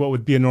and then like what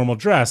would be a normal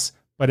dress,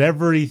 but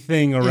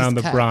everything around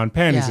the cut. bra and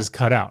panties Yeah. is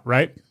cut out,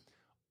 right?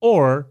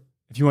 Or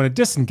if you want to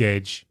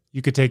disengage,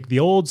 you could take the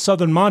old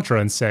Southern mantra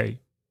and say,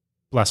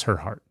 bless her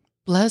heart.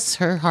 Bless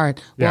her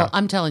heart. Yeah. Well,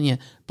 I'm telling you,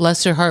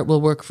 bless her heart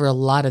will work for a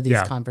lot of these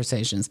Yeah.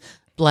 conversations.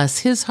 Bless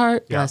his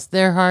heart, Yeah. bless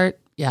their heart.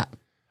 Yeah.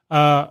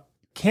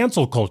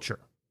 Cancel culture.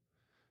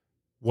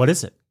 What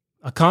is it?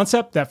 A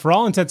concept that for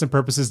all intents and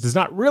purposes does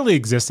not really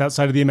exist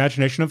outside of the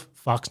imagination of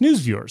Fox News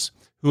viewers.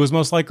 Who is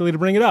most likely to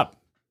bring it up?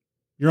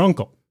 Your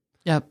uncle.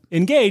 Yep.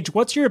 Engage,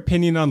 what's your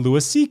opinion on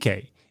Louis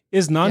C.K.?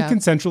 Is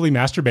non-consensually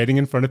masturbating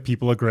in front of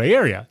people a gray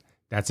area?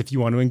 That's if you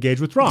want to engage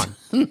with Ron.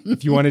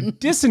 If you want to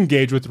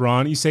disengage with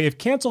Ron, you say, if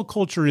cancel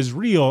culture is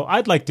real,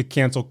 I'd like to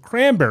cancel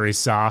cranberry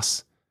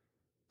sauce.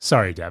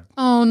 Sorry, Deb.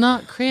 Oh,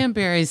 not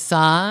cranberry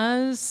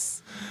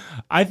sauce.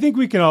 I think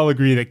we can all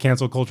agree that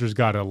cancel culture's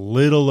got a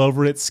little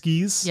over its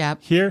skis Yep,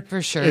 here.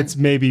 for sure. It's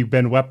maybe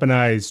been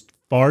weaponized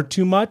far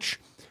too much,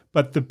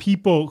 but the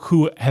people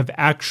who have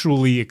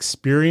actually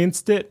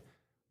experienced it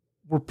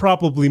were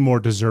probably more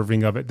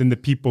deserving of it than the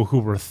people who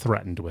were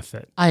threatened with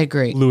it. I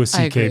agree. Louis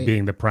I C.K. agree.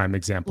 being the prime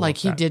example. Like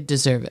of he that. did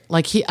deserve it.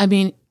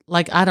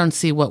 I don't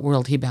see what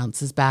world he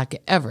bounces back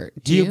ever.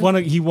 Do He you?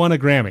 won a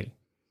Grammy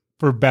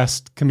for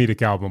best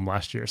comedic album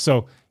last year.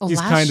 So he's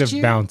last kind of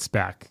year? bounced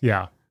back.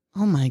 Yeah.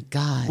 Oh my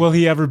God. Will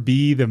he ever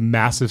be the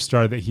massive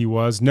star that he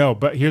was? No,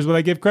 but here's what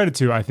I give credit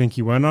to. I think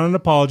he went on an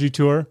apology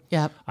tour.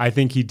 Yep. I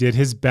think he did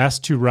his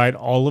best to right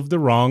all of the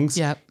wrongs.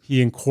 Yep.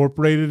 He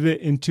incorporated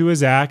it into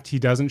his act. He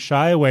doesn't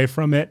shy away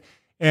from it.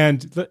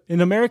 And in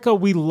America,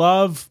 we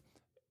love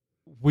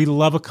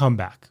a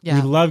comeback. Yeah.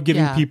 We love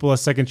giving Yeah. people a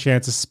second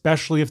chance,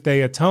 especially if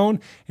they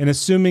atone. And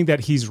assuming that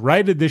he's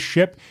righted this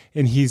ship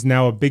and he's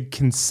now a big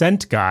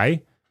consent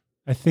guy,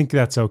 I think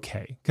that's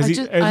okay. Because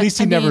at least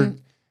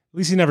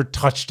he never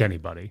touched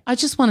anybody. I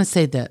just want to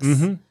say this.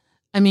 Mm-hmm.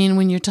 I mean,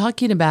 when you're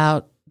talking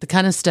about the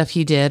kind of stuff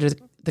he did or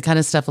the kind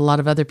of stuff a lot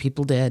of other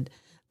people did,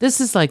 this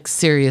is like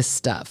serious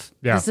stuff.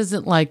 Yeah. This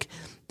isn't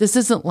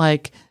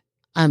like,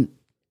 and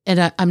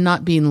I'm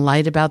not being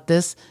light about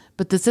this,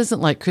 but this isn't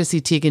like Chrissy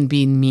Teigen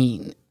being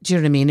mean. Do you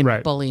know what I mean? And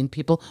Right. bullying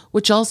people,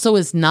 which also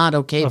is not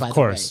okay, by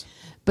course. the way.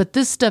 But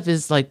this stuff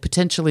is like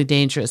potentially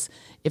dangerous.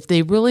 If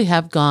they really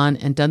have gone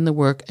and done the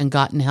work and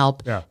gotten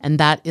help, Yeah. and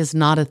that is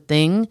not a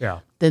thing, Yeah.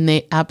 then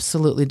they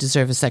absolutely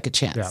deserve a second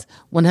chance. Yeah.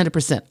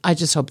 100%. I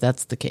just hope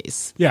that's the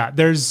case. Yeah,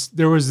 there was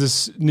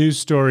this news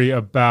story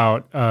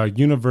about a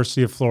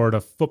University of Florida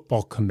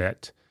football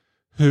commit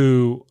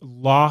who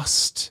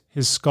lost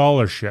his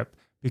scholarship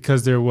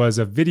because there was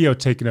a video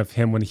taken of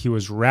him when he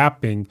was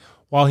rapping.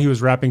 While he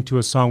was rapping to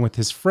a song with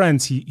his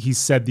friends, he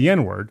said the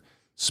N-word.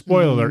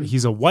 Spoiler alert,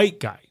 he's a white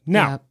guy.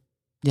 Now,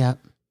 Yeah.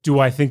 do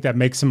I think that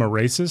makes him a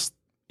racist?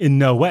 In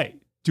no way.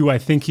 Do I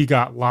think he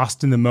got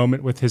lost in the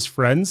moment with his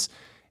friends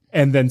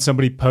and then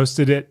somebody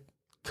posted it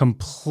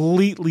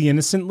completely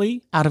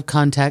innocently? Out of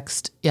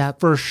context. Yeah.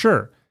 For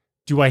sure.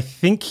 Do I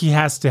think he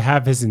has to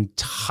have his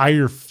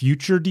entire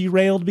future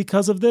derailed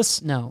because of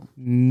this? No.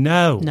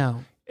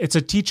 No. It's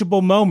a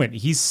teachable moment.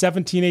 He's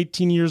 17,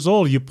 18 years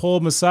old. You pull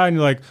him aside and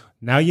you're like,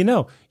 now you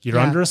know. You're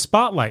Yeah. under a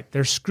spotlight.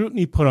 There's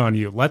scrutiny put on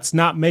you. Let's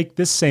not make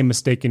this same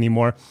mistake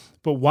anymore.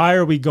 But why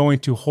are we going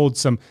to hold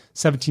some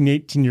 17,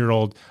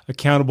 18-year-old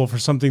accountable for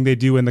something they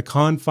do in the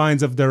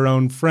confines of their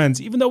own friends,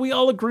 even though we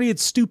all agree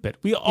it's stupid?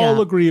 We all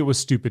Yeah. agree it was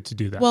stupid to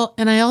do that. Well,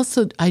 and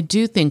I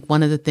do think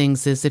one of the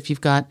things is if you've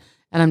got,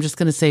 and I'm just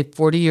going to say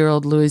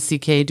 40-year-old Louis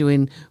C.K.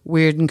 doing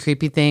weird and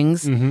creepy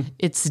things,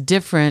 it's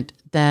different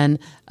than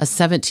a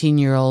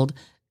 17-year-old,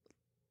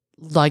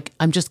 like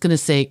I'm just going to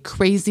say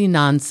crazy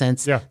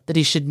nonsense Yeah. that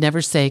he should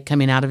never say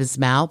coming out of his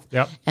mouth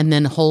Yep. and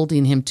then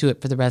holding him to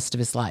it for the rest of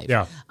his life.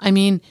 Yeah. I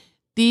mean,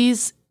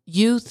 these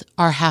youth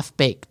are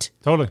half-baked.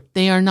 Totally.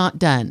 They are not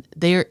done.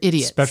 They are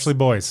idiots. Especially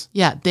boys.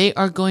 Yeah, they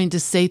are going to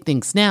say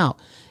things. Now,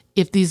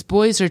 if these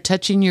boys are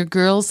touching your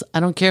girls, I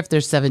don't care if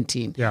they're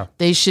 17. Yeah.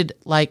 They should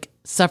like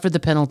suffer the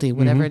penalty,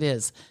 whatever it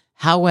is.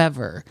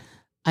 However,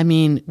 I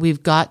mean,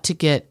 we've got to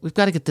get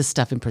this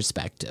stuff in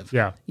perspective.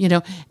 Yeah. You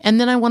know, and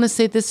then I want to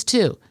say this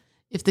too.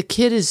 If the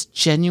kid is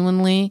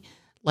genuinely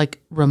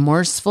like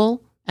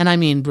remorseful, and I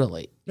mean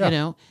really, Yeah. you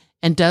know,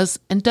 and does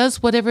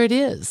whatever it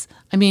is.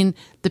 I mean,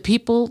 the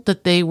people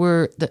that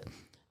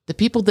the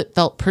people that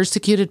felt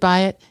persecuted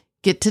by it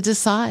get to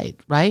decide,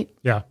 right?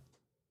 Yeah.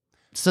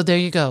 So there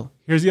you go.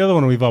 Here's the other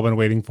one we've all been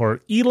waiting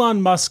for.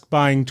 Elon Musk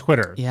buying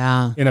Twitter.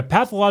 Yeah. In a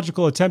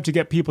pathological attempt to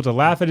get people to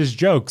laugh at his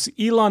jokes,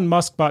 Elon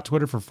Musk bought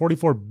Twitter for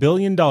 $44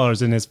 billion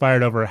and has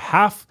fired over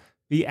half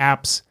the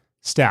app's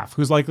staff.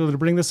 Who's likely to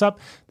bring this up?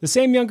 The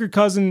same younger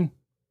cousin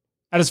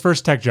at his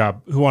first tech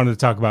job who wanted to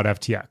talk about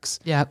FTX.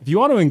 Yeah. If you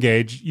want to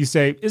engage, you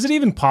say, is it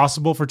even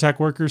possible for tech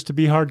workers to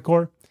be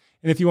hardcore?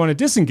 And if you want to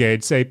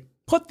disengage, say,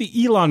 put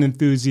the Elon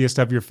enthusiast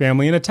of your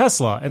family in a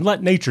Tesla and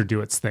let nature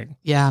do its thing.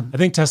 Yeah. I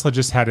think Tesla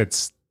just had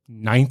its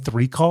 9th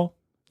recall.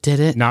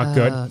 Did it? Not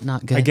good.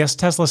 Not good. I guess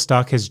Tesla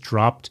stock has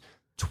dropped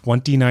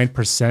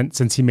 29%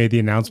 since he made the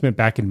announcement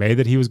back in May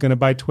that he was going to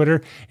buy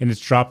Twitter. And it's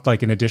dropped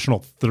like an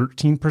additional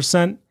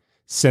 13%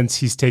 since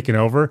he's taken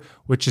over,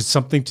 which is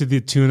something to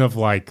the tune of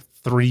like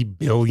 $3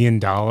 billion.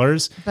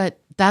 But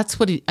that's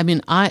what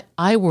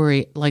I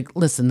worry, like,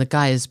 listen, the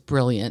guy is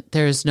brilliant.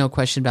 There is no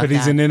question about But that.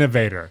 he's an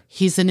innovator.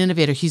 He's an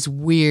innovator. He's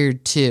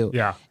weird too.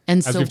 Yeah. And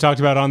As so, we've talked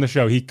about on the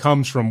show, he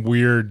comes from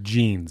weird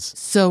genes.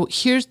 so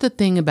here's the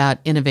thing about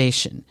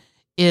innovation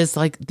is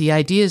like the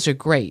ideas are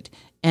great.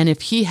 And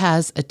if he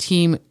has a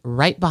team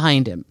right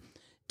behind him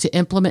to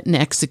implement and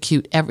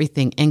execute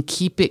everything and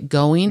keep it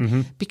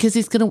going, because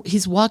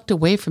he's walked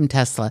away from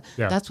Tesla.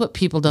 Yeah. That's what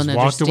people don't He's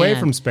understand. walked away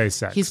from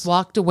SpaceX. He's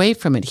walked away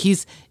from it.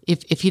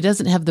 If he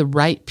doesn't have the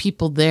right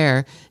people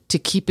there to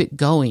keep it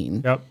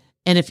going, Yep.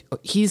 and if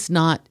he's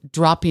not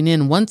dropping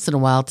in once in a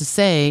while to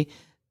say,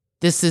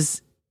 this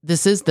is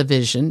the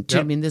vision. Do you know what I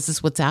Yep. mean? This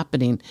is what's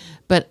happening.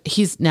 But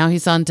he's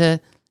on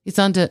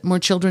to more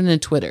children and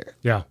Twitter.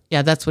 Yeah.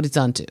 Yeah, that's what he's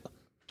on to.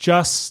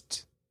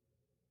 Just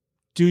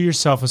do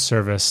yourself a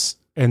service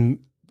and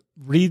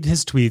read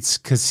his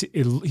tweets because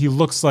he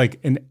looks like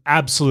an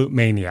absolute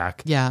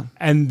maniac. Yeah.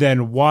 And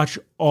then watch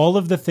all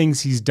of the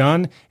things he's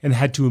done and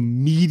had to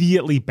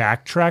immediately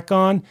backtrack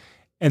on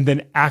and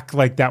then act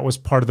like that was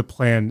part of the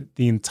plan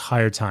the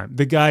entire time.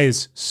 The guy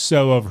is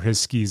so over his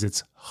skis.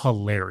 It's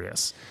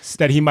hilarious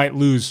that he might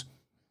lose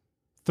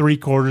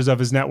 3/4 of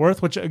his net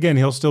worth, which again,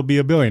 he'll still be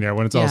a billionaire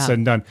when it's all said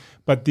and done.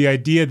 But the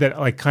idea that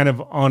like kind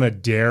of on a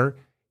dare,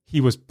 he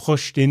was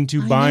pushed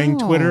into buying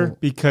Twitter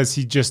because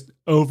he just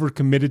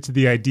overcommitted to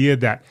the idea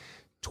that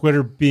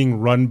Twitter being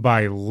run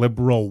by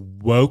liberal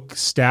woke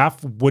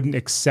staff wouldn't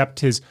accept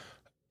his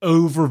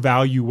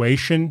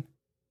overvaluation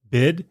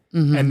bid.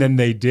 And then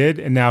they did.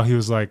 And now he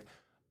was like,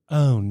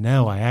 oh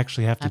no, I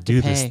actually have to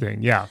do this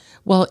thing. Yeah.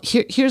 Well,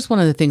 here's one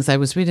of the things. I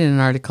was reading an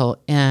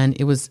article and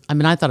it was,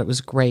 I thought it was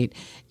great.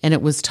 And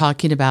it was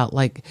talking about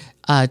like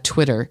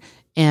Twitter.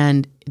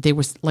 And they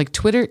were like,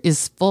 Twitter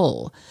is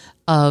full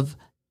of,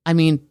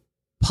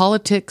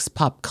 politics,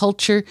 pop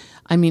culture.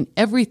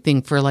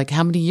 Everything for like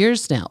how many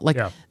years now? Like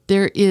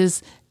there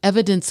is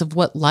evidence of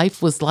what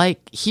life was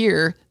like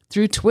here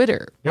through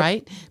Twitter,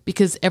 right?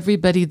 Because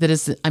everybody that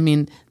is,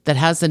 that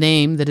has a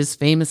name that is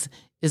famous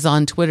is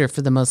on Twitter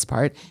for the most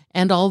part.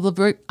 And all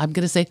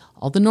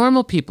the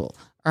normal people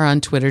are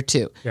on Twitter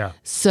too. Yeah.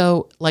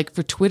 So like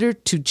for Twitter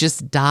to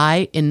just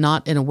die and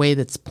not in a way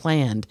that's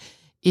planned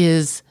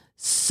is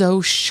so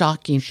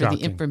shocking for the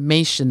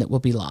information that will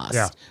be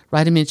lost,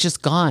 right? It's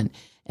just gone.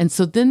 And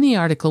so then the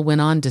article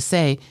went on to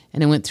say,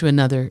 and it went through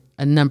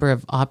a number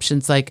of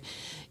options, like,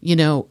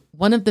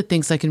 one of the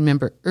things I can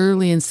remember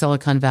early in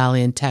Silicon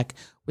Valley and tech,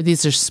 where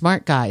these are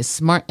smart guys,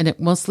 and it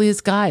mostly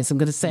is guys, I'm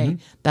going to say.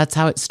 That's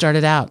how it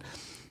started out.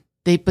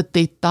 But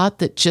they thought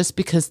that just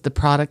because the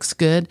product's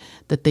good,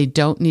 that they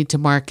don't need to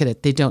market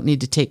it, they don't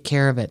need to take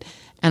care of it.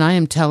 And I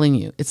am telling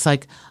you, it's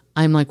like,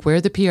 I'm like, where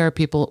are the PR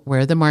people?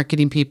 Where are the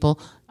marketing people?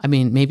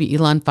 Maybe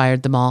Elon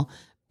fired them all,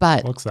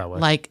 but looks that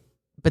way.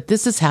 But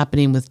this is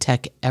happening with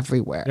tech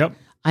everywhere.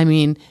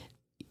 Yep.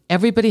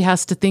 Everybody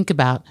has to think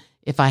about,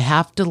 if I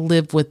have to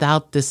live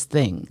without this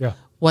thing,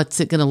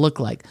 what's it going to look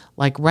like?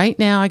 Like right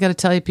now, I got to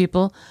tell you,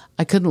 people,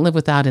 I couldn't live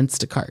without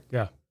Instacart.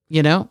 Yeah.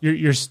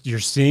 You're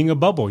seeing a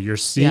bubble. You're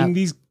seeing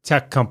these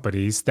tech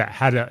companies that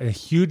had a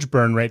huge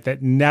burn rate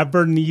that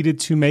never needed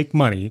to make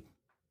money,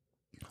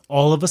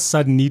 all of a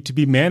sudden need to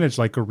be managed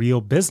like a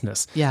real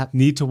business.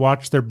 Need to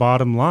watch their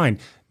bottom line,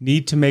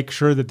 need to make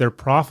sure that they're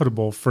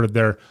profitable for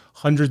their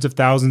hundreds of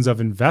thousands of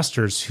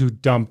investors who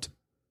dumped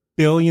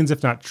billions,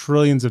 if not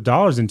trillions of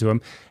dollars into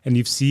them. And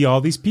you see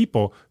all these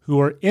people who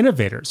are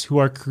innovators, who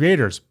are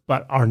creators,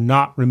 but are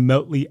not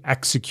remotely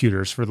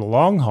executors for the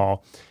long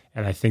haul.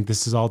 And I think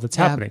this is all that's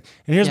happening.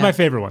 And here's my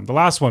favorite one, the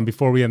last one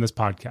before we end this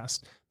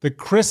podcast. The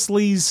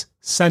Chrisleys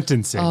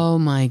sentencing. Oh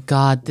my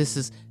God,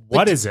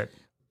 What is it?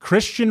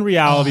 Christian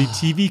reality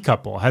TV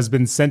couple has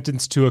been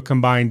sentenced to a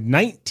combined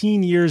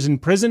 19 years in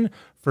prison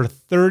for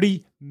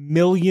 $30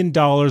 million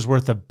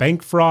worth of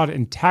bank fraud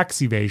and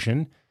tax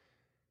evasion.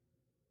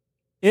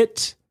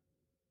 It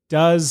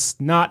does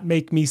not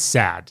make me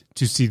sad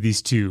to see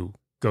these two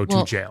go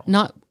to jail.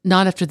 Not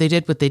after they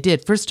did what they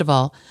did. First of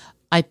all,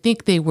 I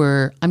think they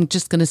were, I'm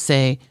just going to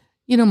say,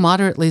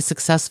 moderately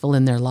successful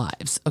in their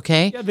lives.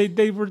 Okay. Yeah,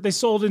 they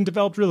sold and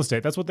developed real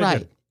estate. That's what they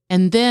did.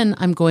 And then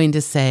I'm going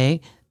to say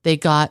they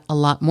got a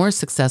lot more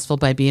successful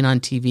by being on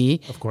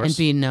TV, of course, and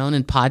being known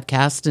and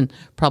podcast and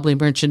probably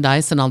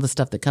merchandise and all the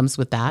stuff that comes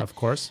with that. Of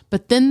course.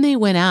 But then they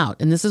went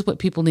out, and this is what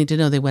people need to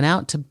know. They went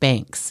out to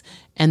banks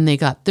and they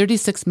got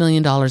 $36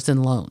 million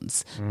in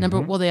loans.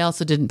 They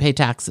also didn't pay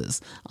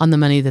taxes on the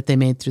money that they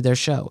made through their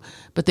show,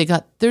 but they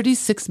got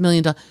 $36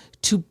 million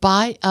to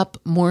buy up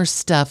more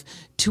stuff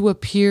to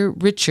appear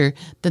richer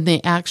than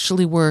they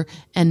actually were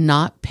and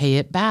not pay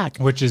it back.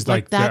 Which is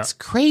like that's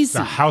crazy.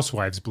 The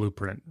Housewives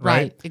blueprint,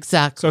 right?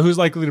 Exactly. So who's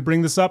likely to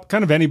bring this up?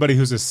 Kind of anybody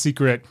who's a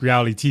secret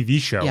reality TV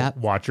show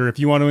watcher. If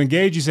you want to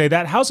engage, you say,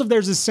 that house of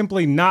theirs is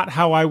simply not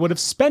how I would have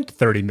spent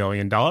 $30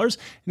 million. And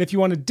if you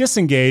want to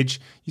disengage,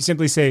 you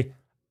simply say,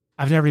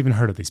 I've never even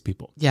heard of these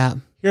people. Yeah.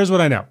 Here's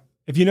what I know.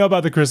 If you know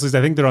about the Chrisleys,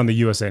 I think they're on the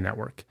USA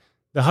Network.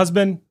 The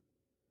husband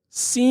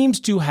seems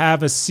to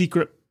have a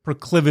secret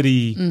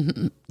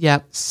proclivity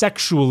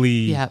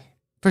sexually.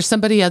 For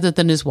somebody other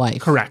than his wife.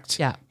 Correct.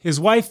 Yeah. His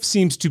wife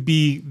seems to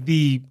be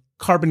the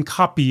carbon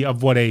copy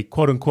of what a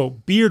quote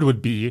unquote beard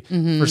would be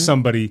for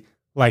somebody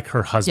like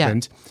her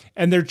husband.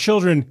 And their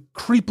children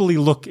creepily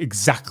look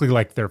exactly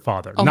like their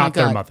father, not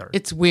their mother.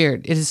 It's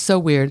weird. It is so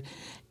weird.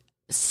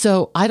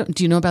 So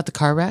do you know about the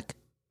car wreck?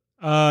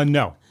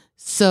 No.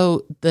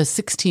 So the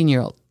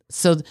 16-year-old.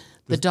 So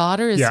the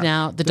daughter is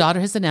now, the daughter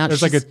has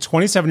announced. There's like a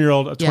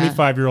 27-year-old, a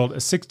 25-year-old, a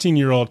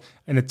 16-year-old,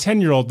 and a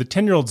 10-year-old. The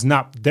 10-year-old's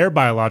not their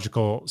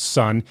biological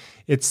son.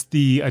 It's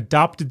the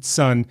adopted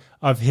son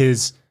of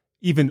his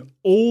even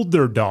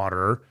older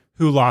daughter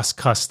who lost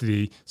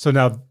custody. So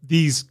now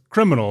these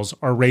criminals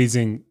are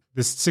raising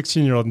this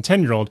 16-year-old and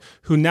 10-year-old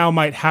who now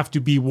might have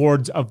to be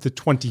wards of the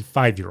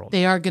 25-year-old.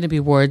 They are going to be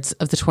wards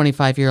of the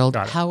 25-year-old.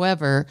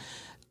 However,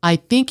 I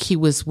think he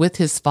was with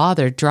his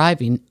father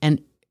driving,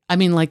 and I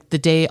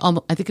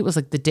think it was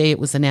like the day it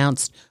was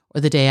announced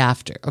or the day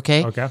after.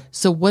 Okay. Okay.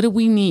 So what do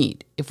we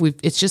need?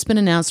 It's just been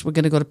announced we're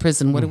going to go to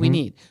prison. What do we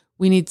need?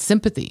 We need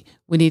sympathy.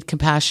 We need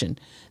compassion.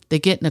 They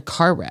get in a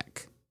car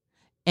wreck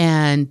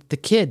and the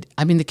kid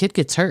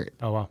gets hurt.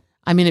 Oh, wow.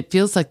 I mean, it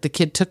feels like the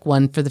kid took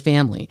one for the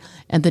family.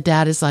 And the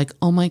dad is like,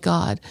 oh my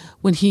God,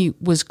 when he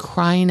was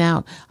crying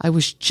out, I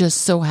was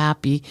just so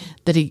happy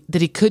that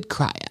he could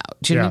cry out.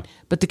 Do you know what I mean?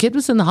 But the kid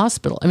was in the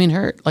hospital. I mean,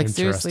 hurt, like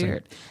seriously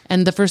hurt.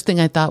 And the first thing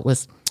I thought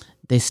was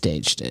they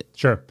staged it.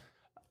 Sure.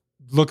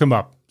 Look him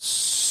up.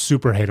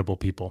 Super hateable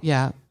people.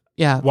 Yeah.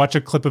 Yeah. Watch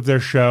a clip of their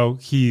show.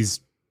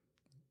 He's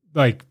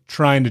like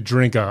trying to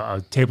drink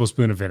a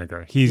tablespoon of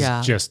vinegar. He's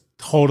just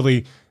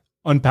totally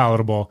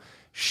unpalatable.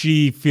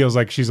 She feels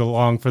like she's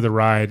along for the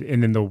ride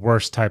and in the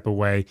worst type of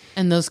way.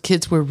 And those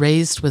kids were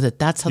raised with it.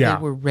 That's how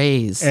they were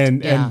raised.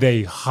 And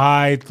they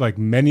hide, like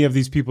many of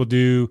these people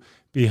do,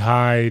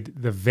 behind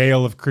the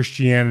veil of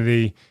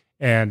Christianity.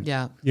 And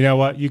you know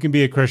what? You can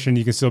be a Christian.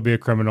 You can still be a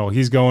criminal.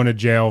 He's going to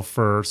jail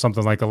for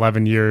something like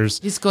 11 years.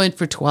 He's going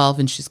for 12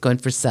 and she's going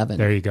for 7.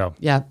 There you go.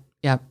 Yeah.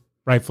 Yeah.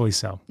 Rightfully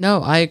so.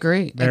 No, I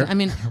agree. I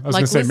mean, I was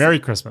going to say Merry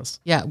Christmas.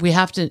 Yeah. We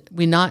have to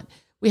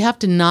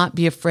not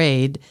be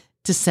afraid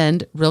to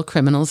send real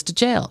criminals to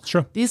jail.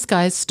 Sure. These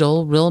guys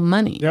stole real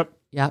money.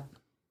 Yep.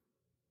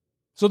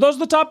 So those are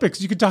the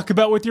topics you could talk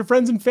about with your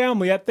friends and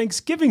family at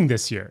Thanksgiving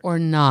this year. Or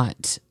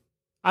not.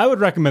 I would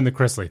recommend the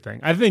Chrisley thing.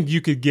 I think you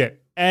could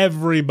get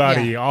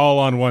everybody all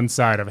on one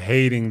side of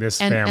hating this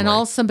family. And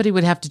all somebody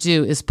would have to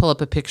do is pull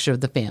up a picture of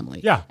the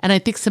family. Yeah. And I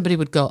think somebody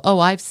would go, oh,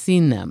 I've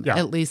seen them. Yeah.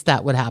 At least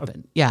that would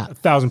happen.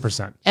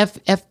 1,000%.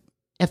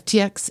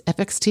 FTX,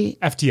 FXT?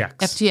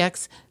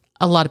 FTX.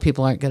 A lot of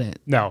people aren't going to.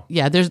 No.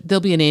 Yeah,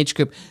 there'll be an age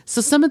group.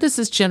 So some of this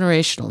is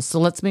generational. So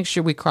let's make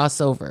sure we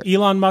cross over.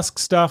 Elon Musk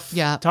stuff.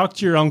 Yeah. Talk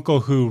to your uncle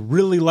who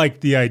really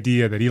liked the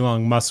idea that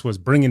Elon Musk was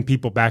bringing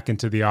people back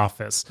into the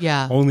office.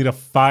 Yeah. Only to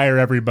fire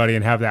everybody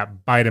and have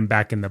that bite him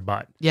back in the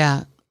butt.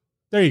 Yeah.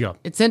 There you go.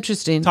 It's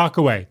interesting. Talk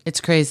away. It's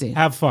crazy.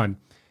 Have fun.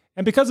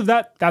 And because of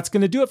that, that's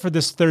going to do it for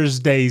this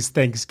Thursday's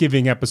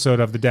Thanksgiving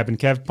episode of the Deb and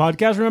Kev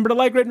podcast. Remember to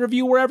like, rate, and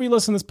review wherever you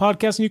listen to this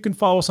podcast. And you can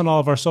follow us on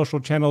all of our social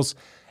channels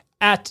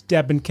at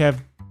Deb and Kev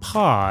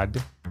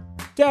Pod.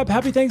 Deb,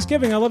 happy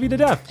Thanksgiving. I love you to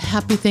death.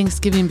 Happy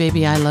Thanksgiving,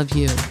 baby. I love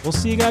you. We'll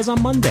see you guys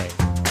on Monday.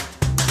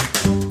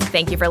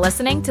 Thank you for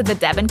listening to the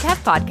Deb and Kev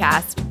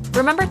podcast.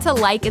 Remember to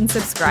like and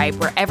subscribe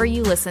wherever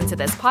you listen to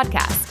this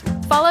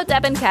podcast. Follow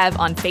Deb and Kev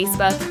on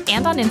Facebook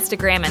and on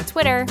Instagram and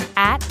Twitter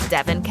at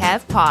Deb and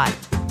Kev Pod.